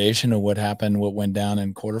validation of what happened, what went down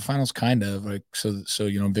in quarterfinals? Kind of like, so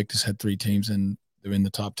Invictus had 3 teams and they're in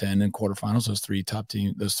the top 10 in quarterfinals.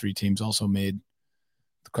 Those 3 teams also made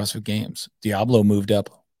the CrossFit Games. Diablo moved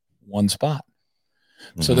up 1 spot.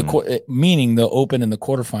 So meaning the open and the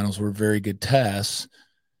quarterfinals were very good tests.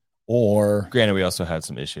 Or granted, we also had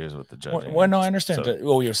some issues with the judging. Well, no, I understand. So they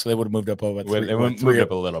would have moved up over 3. They moved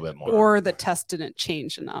up a little bit more. Or the test didn't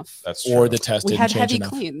change enough. That's true. Or the test we didn't had change heavy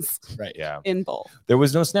enough. Cleans. Right. Yeah. In both. There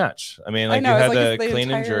was no snatch. I mean, like you had the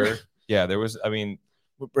clean and jerk. Yeah, there was. I mean,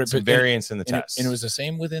 some variance in the tests. And it was the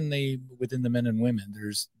same within the men and women.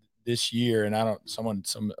 There's this year, and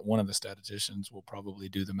one of the statisticians will probably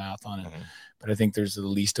do the math on it, but I think there's the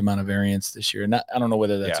least amount of variance this year. And I don't know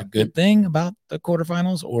whether that's a good thing about the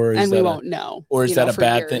quarterfinals, or is we won't know, or is that a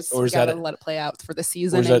bad thing, or is that let it play out for the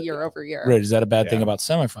season and year over year? Right? Is that a bad thing about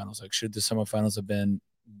semifinals? Like, should the semifinals have been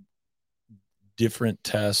different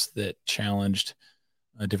tests that challenged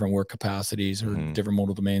different work capacities or different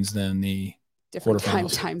modal domains than the different time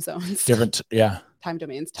zones? Different, time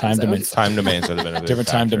domains. Time domains would have been a different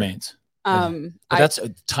time domains. Time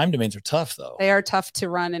domains are tough, though. They are tough to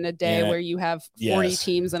run in a day where you have 40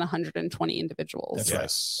 teams and 120 individuals.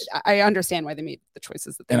 That's right. I understand why they made the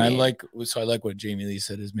choices that they made. I like what Jamie Lee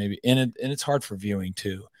said is maybe, and it's hard for viewing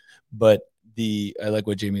too, but I like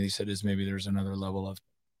what Jamie Lee said is maybe there's another level of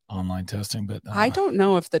online testing, but I don't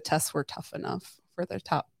know if the tests were tough enough for the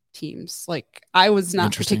top teams. Like, I was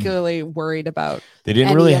not particularly worried about. They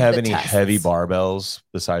didn't really have any heavy barbells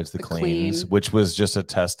besides the cleans, which was just a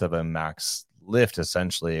test of a max lift.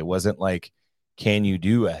 Essentially, it wasn't like, can you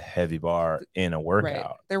do a heavy bar in a workout?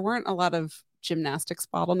 Right. There weren't a lot of gymnastics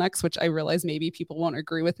bottlenecks, which I realize maybe people won't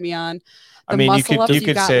agree with me on. Muscle ups,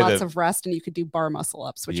 you got lots of rest, and you could do bar muscle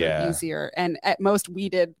ups, which are easier. And at most, we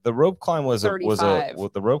did the rope climb we did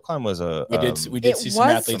see some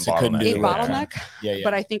athletes that couldn't do a bottleneck.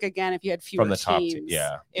 But I think again, if you had fewer teams,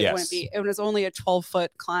 it wouldn't be. It was only a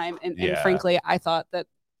 12-foot climb, and frankly, I thought that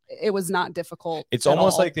it was not difficult. It's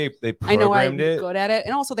almost like they programmed I know I'm good at it,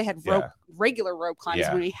 and also they had regular rope climbs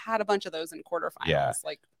when we had a bunch of those in quarterfinals.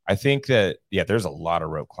 Like, I think that there's a lot of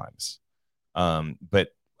rope climbs, but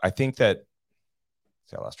I think that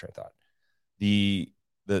I lost train of thought. I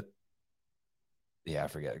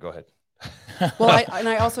forget it. Go ahead. Well,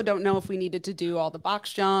 I also don't know if we needed to do all the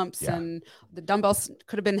box jumps and the dumbbells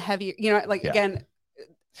could have been heavier. Again.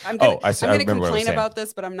 I'm going to complain about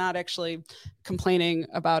this, but I'm not actually complaining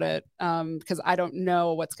about it because I don't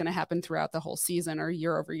know what's going to happen throughout the whole season or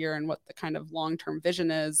year over year and what the kind of long-term vision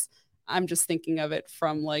is. I'm just thinking of it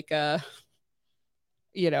from like I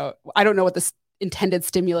don't know what the intended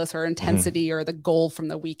stimulus or intensity or the goal from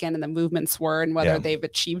the weekend and the movements were and whether they've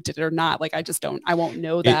achieved it or not. Like, I won't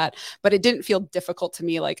know that, but it didn't feel difficult to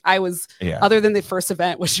me. Like, I was, other than the first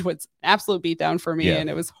event, which was an absolute beatdown for me and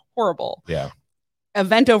it was horrible.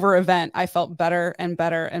 Event over event, I felt better and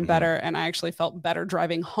better and better. And I actually felt better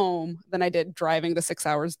driving home than I did driving the 6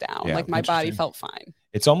 hours down. Like, my body felt fine.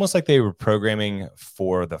 It's almost like they were programming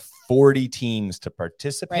for the 40 teams to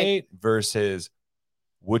participate versus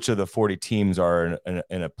which of the 40 teams are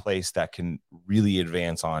in a place that can really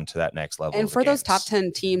advance on to that next level. And for those top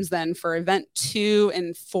 10 teams, then for event 2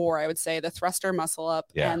 and 4, I would say the thruster muscle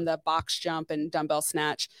up and the box jump and dumbbell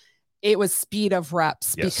snatch, it was speed of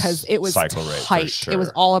reps because it was cycle tight. Rate, sure. It was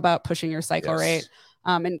all about pushing your cycle rate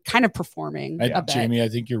and kind of performing. Jamie, I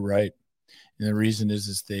think you're right. And the reason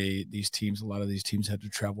is a lot of these teams had to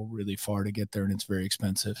travel really far to get there, and it's very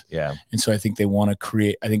expensive. Yeah. And so I think they want to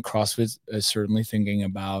create, I think CrossFit is certainly thinking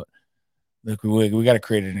about, look, we got to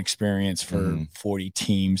create an experience for 40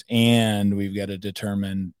 teams, and we've got to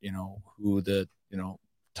determine, who the,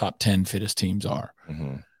 top 10 fittest teams are.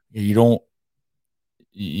 You don't,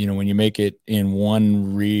 when you make it in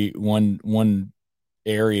one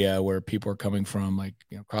area where people are coming from, like,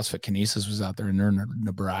 CrossFit Kinesis was out there in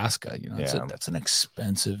Nebraska, that's an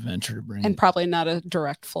expensive venture to bring. And probably not a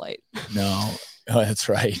direct flight. No, that's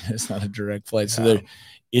right. It's not a direct flight. So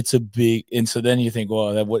it's a big, and so then you think,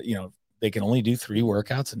 well, they can only do 3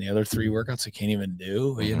 workouts and the other 3 workouts they can't even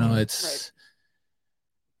do. It's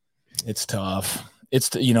tough. Look,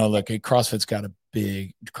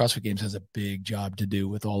 CrossFit Games has a big job to do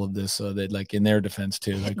with all of this. So that, like, in their defense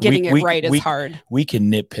too, like, getting it right is hard. We can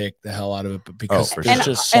nitpick the hell out of it, but because there's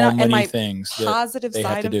just so many things. Positive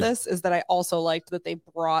side of this is that I also liked that they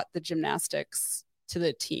brought the gymnastics to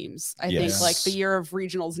the teams. I think, like, the year of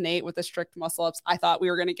regionals, Nate, with the strict muscle ups, I thought we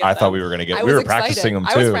were going to get we were practicing them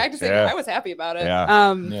too. I was practicing. I was happy about it.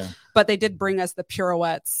 But they did bring us the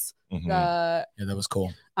pirouettes. That was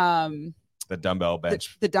cool. The dumbbell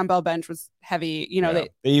bench. The dumbbell bench was heavy. They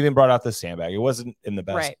even brought out the sandbag. It wasn't in the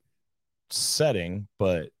best setting,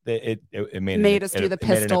 but it made us do the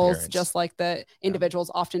pistols just like the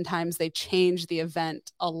individuals. Oftentimes they change the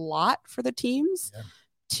event a lot for the teams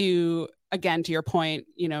to, again, to your point,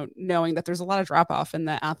 knowing that there's a lot of drop off in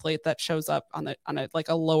the athlete that shows up on a like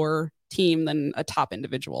a lower team than a top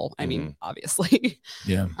individual. I mean, obviously.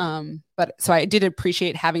 But so I did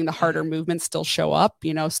appreciate having the harder movements still show up,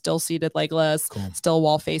 still seated legless, still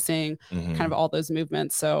wall facing, kind of all those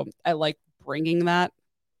movements. So I like bringing that.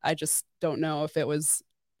 I just don't know if it was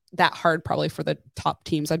that hard probably for the top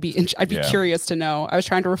teams. I'd be curious to know. I was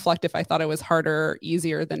trying to reflect if I thought it was harder or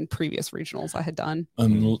easier than previous regionals I had done.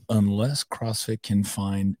 Unless CrossFit can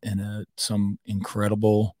find some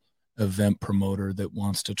incredible event promoter that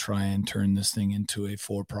wants to try and turn this thing into a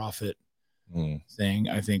for-profit thing,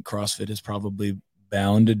 I think CrossFit is probably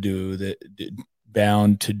bound to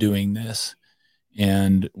doing this,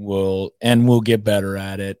 and we'll get better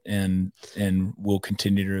at it, and we'll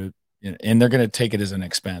continue to. And they're going to take it as an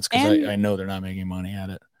expense because I know they're not making money at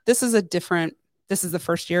it. This is the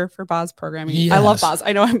first year for Boz programming. Yes. I love Boz.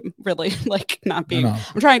 I know I'm really like not being,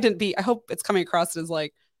 I'm trying to be, I hope it's coming across as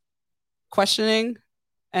like questioning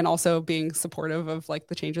and also being supportive of like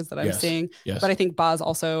the changes that I'm seeing. Yes. But I think Boz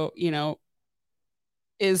also,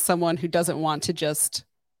 is someone who doesn't want to just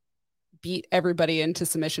beat everybody into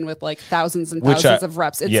submission with like thousands and thousands of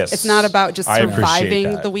reps. It's not about just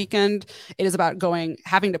surviving the weekend. It is about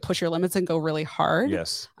having to push your limits and go really hard.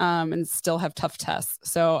 Yes. And still have tough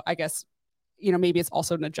tests. So I guess, maybe it's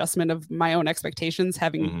also an adjustment of my own expectations,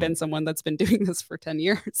 having been someone that's been doing this for 10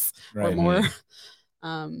 years or more.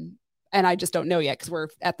 And I just don't know yet because we're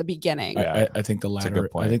at the beginning. I think the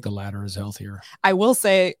ladder is healthier. I will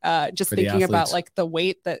say, just thinking about like the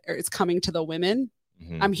weight that is coming to the women,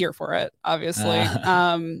 I'm here for it, obviously.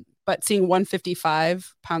 But seeing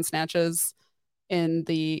 155-pound snatches in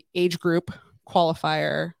the age group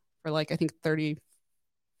qualifier for like, I think 30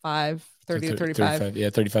 to 35. Yeah,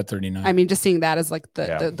 35, 39. I mean, just seeing that as like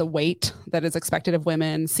the weight that is expected of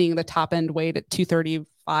women, seeing the top end weight at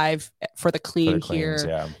 235 for the clean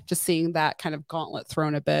here, just seeing that kind of gauntlet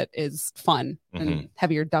thrown a bit is fun. And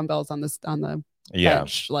heavier dumbbells on the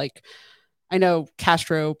bench. Like, I know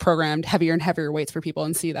Castro programmed heavier and heavier weights for people,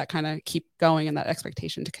 and see that kind of keep going and that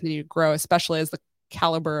expectation to continue to grow, especially as the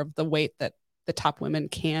caliber of the weight that the top women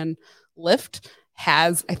can lift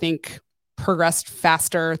has, I think, progressed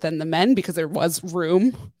faster than the men because there was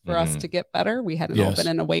room for us to get better. We hadn't all been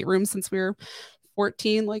in a weight room since we were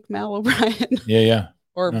 14, like Mal O'Brien.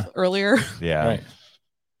 Or earlier. Yeah. Right.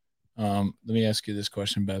 Let me ask you this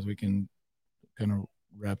question, Beth. We can kind of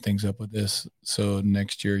wrap things up with this. So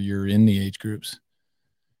next year you're in the age groups.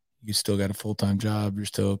 You still got a full-time job. You're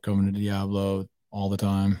still coming to Diablo all the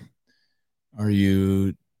time. Are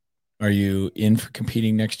you in for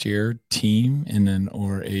competing next year, team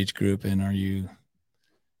or age group? And are you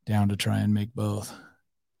down to try and make both?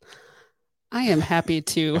 I am happy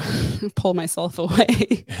to pull myself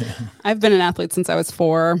away. I've been an athlete since I was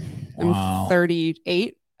 4. I'm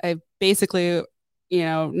 38. I've basically,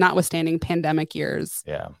 notwithstanding pandemic years,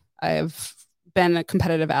 I've been a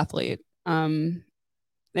competitive athlete. And,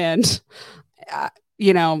 I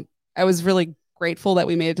was really grateful that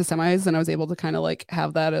we made it to semis and I was able to kind of like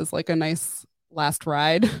have that as like a nice last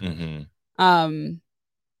ride.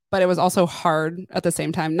 But it was also hard at the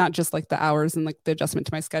same time, not just like the hours and like the adjustment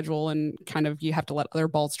to my schedule, and kind of you have to let other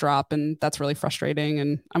balls drop, and that's really frustrating,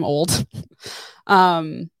 and I'm old.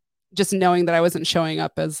 Just knowing that I wasn't showing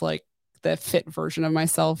up as like the fit version of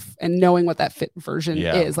myself, and knowing what that fit version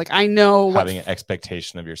is. Like, I know having an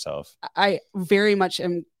expectation of yourself. I very much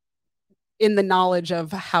am in the knowledge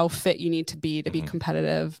of how fit you need to be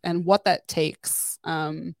competitive and what that takes.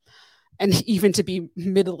 And even to be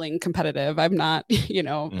middling competitive. I'm not,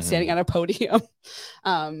 standing on a podium.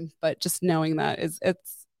 But just knowing that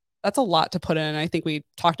that's a lot to put in. I think we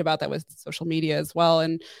talked about that with social media as well.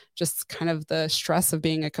 And just kind of the stress of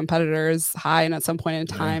being a competitor is high. And at some point in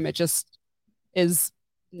time, it just is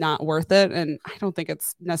not worth it. And I don't think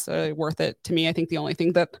it's necessarily worth it to me. I think the only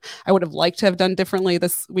thing that I would have liked to have done differently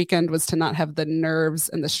this weekend was to not have the nerves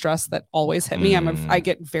and the stress that always hit me. I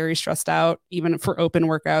get very stressed out, even for open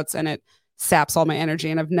workouts, and it saps all my energy.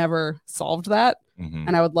 And I've never solved that.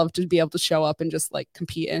 And I would love to be able to show up and just like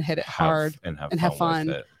compete and hit it hard and have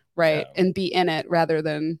fun. Right. Yeah. And be in it rather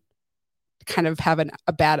than kind of have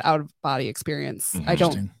a bad out of body experience. I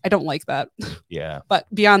don't like that. Yeah. But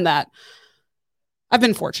beyond that, I've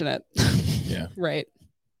been fortunate. Yeah. Right.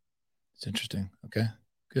 It's interesting. Okay,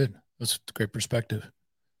 good. That's a great perspective.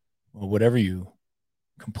 Well, whatever you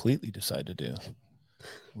completely decide to do,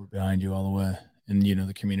 we're behind you all the way. And,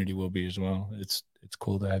 the community will be as well. It's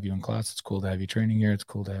cool to have you in class. It's cool to have you training here. It's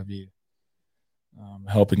cool to have you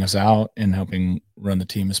helping us out and helping run the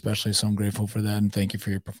team, especially. So I'm grateful for that. And thank you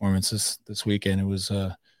for your performances this weekend. It was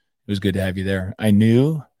good to have you there. I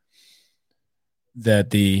knew that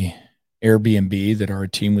the Airbnb that our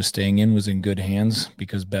team was staying in was in good hands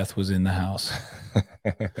because Beth was in the house.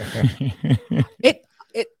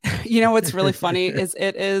 What's really funny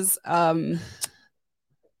is I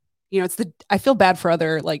feel bad for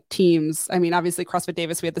other like teams. I mean, obviously CrossFit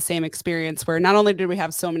Davis, we had the same experience where not only did we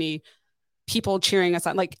have so many people cheering us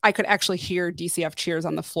on. Like I could actually hear DCF cheers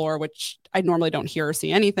on the floor, which I normally don't hear or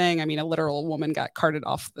see anything. I mean, a literal woman got carted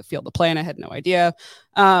off the field to play and I had no idea.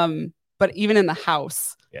 But even in the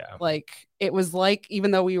house, like it was like,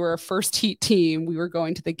 even though we were a first heat team, we were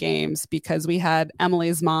going to the games because we had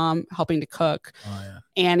Emily's mom helping to cook,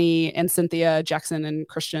 Annie and Cynthia, Jackson and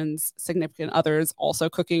Christian's significant others also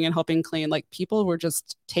cooking and helping clean. Like people were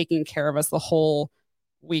just taking care of us the whole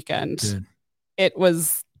weekend. Good. It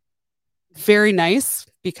was very nice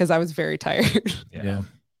because I was very tired. Yeah.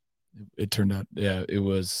 It turned out, it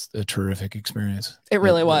was a terrific experience. It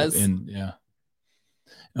really was. And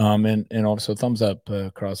and also thumbs up,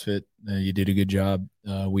 CrossFit. You did a good job.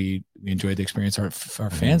 We enjoyed the experience. Our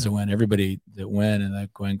fans that went, everybody that went, and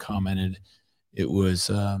that Gwen commented, it was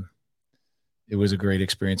a great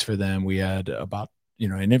experience for them. We had about,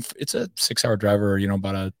 and if it's a 6-hour drive or,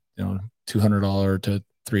 about a, $200 to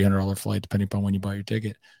 $300 flight, depending upon when you buy your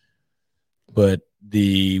ticket. But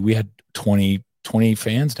we had 20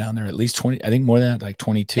 fans down there, at least 20, I think more than that, like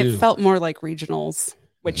 22. It felt more like regionals,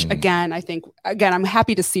 which again, I think, I'm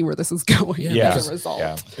happy to see where this is going as a result.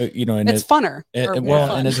 And it's funner.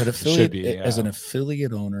 And as an affiliate, as an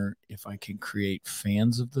affiliate owner, if I can create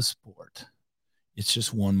fans of the sport, it's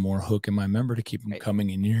just one more hook in my member to keep them coming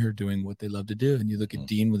in here doing what they love to do. And you look at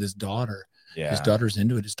Dean with his daughter. His daughter's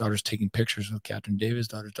into it. His daughter's taking pictures with Captain Davis.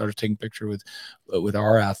 Daughter's taking picture with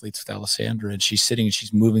our athletes, with Alessandra, and she's sitting and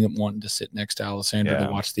she's moving up, wanting to sit next to Alessandra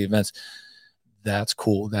to watch the events. That's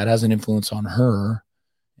cool. That has an influence on her,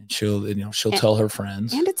 and she'll tell her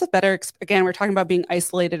friends. And it's a better, again, we're talking about being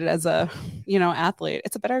isolated as a athlete.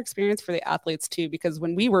 It's a better experience for the athletes too, because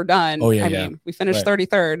when we were done, we finished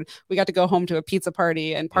 33rd. We got to go home to a pizza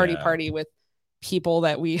party and party with people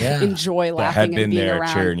that we enjoy laughing and being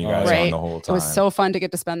around, cheering you guys on the whole time. It was so fun to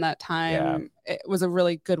get to spend that time. It was a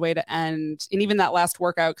really good way to end. And even that last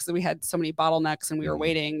workout, because we had so many bottlenecks and we were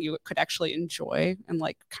waiting, you could actually enjoy and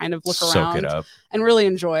like kind of look around and really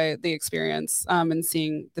enjoy the experience and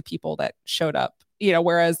seeing the people that showed up.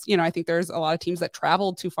 Whereas, I think there's a lot of teams that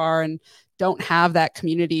traveled too far and don't have that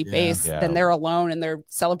community base. Then they're alone and they're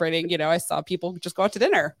celebrating. I saw people just go out to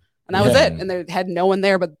dinner. And that was it. And they had no one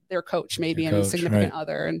there but their coach, maybe, and a significant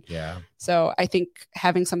other. And so I think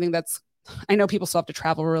having something I know people still have to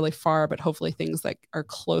travel really far, but hopefully things that are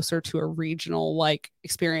closer to a regional like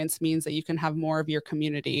experience means that you can have more of your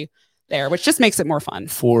community there, which just makes it more fun.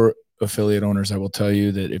 For affiliate owners, I will tell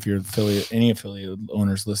you that if you're any affiliate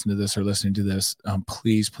owners listening to this,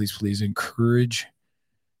 please encourage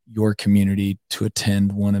your community to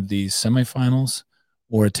attend one of these semifinals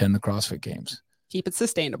or attend the CrossFit Games. Keep it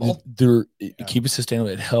sustainable. Keep it sustainable.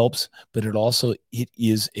 It helps, but it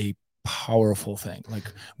is a powerful thing. Like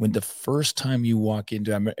when the first time you walk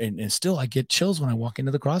into, and still I get chills when I walk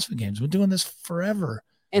into the CrossFit Games. We're doing this forever.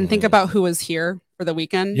 And think about who was here for the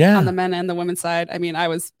weekend on the men and the women's side. I mean, I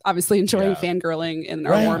was obviously enjoying fangirling in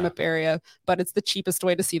our warm-up area, but it's the cheapest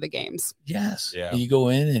way to see the games. Yes. Yeah. You go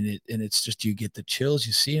in and it's just, you get the chills.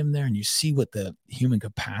 You see them there and you see what the human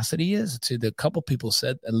capacity is. The couple people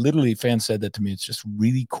said, literally fans said that to me. It's just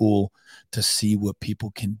really cool to see what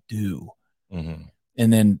people can do.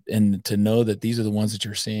 And to know that these are the ones that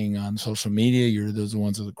you're seeing on social media. Those are the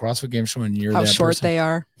ones of the CrossFit Games show, and you're how that short person. they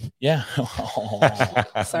are. Yeah.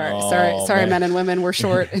 Sorry, men and women. We're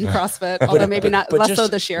short in CrossFit, although maybe not less so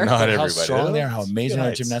this year. Not how everybody. strong they are, how amazing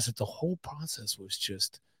our gymnastics. The whole process was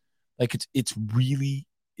just like it's really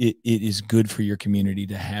it is good for your community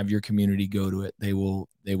to have your community go to it. They will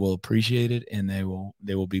appreciate it, and they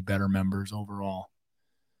will be better members overall.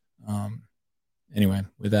 Anyway,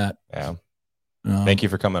 with that. Yeah. Thank you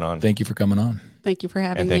for coming on. Thank you for coming on. Thank you for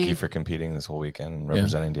having me. And thank you for competing this whole weekend and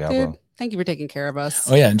representing Diablo. Dude, thank you for taking care of us.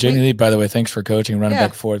 Oh, yeah. And Jamie Lee, by the way, thanks for coaching, running back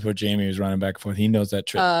and forth where Jamie was running back and forth. He knows that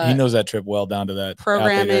trip. He knows that trip well down to that.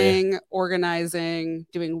 Programming, organizing,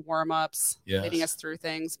 doing warm-ups, leading us through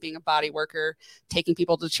things, being a body worker, taking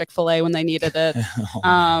people to Chick-fil-A when they needed it.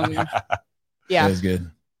 That was good.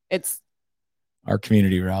 Our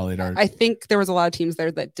community rallied. I think there was a lot of teams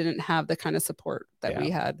there that didn't have the kind of support that we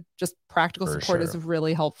had. Just practical support is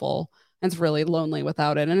really helpful, and it's really lonely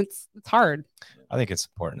without it, and it's hard. I think it's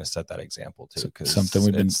important to set that example too, because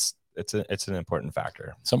something it's an important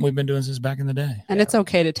factor. Something we've been doing since back in the day. And it's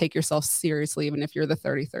okay to take yourself seriously, even if you're the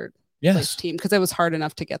 33rd place team, because it was hard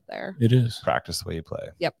enough to get there. It is. Practice the way you play.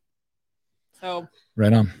 Yep. So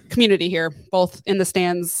right on. Community here, both in the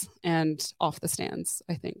stands and off the stands,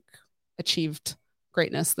 I think achieved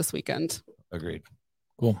greatness this weekend. Agreed.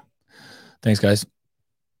 Cool. Thanks, guys.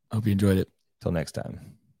 Hope you enjoyed it. Till next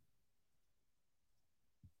time.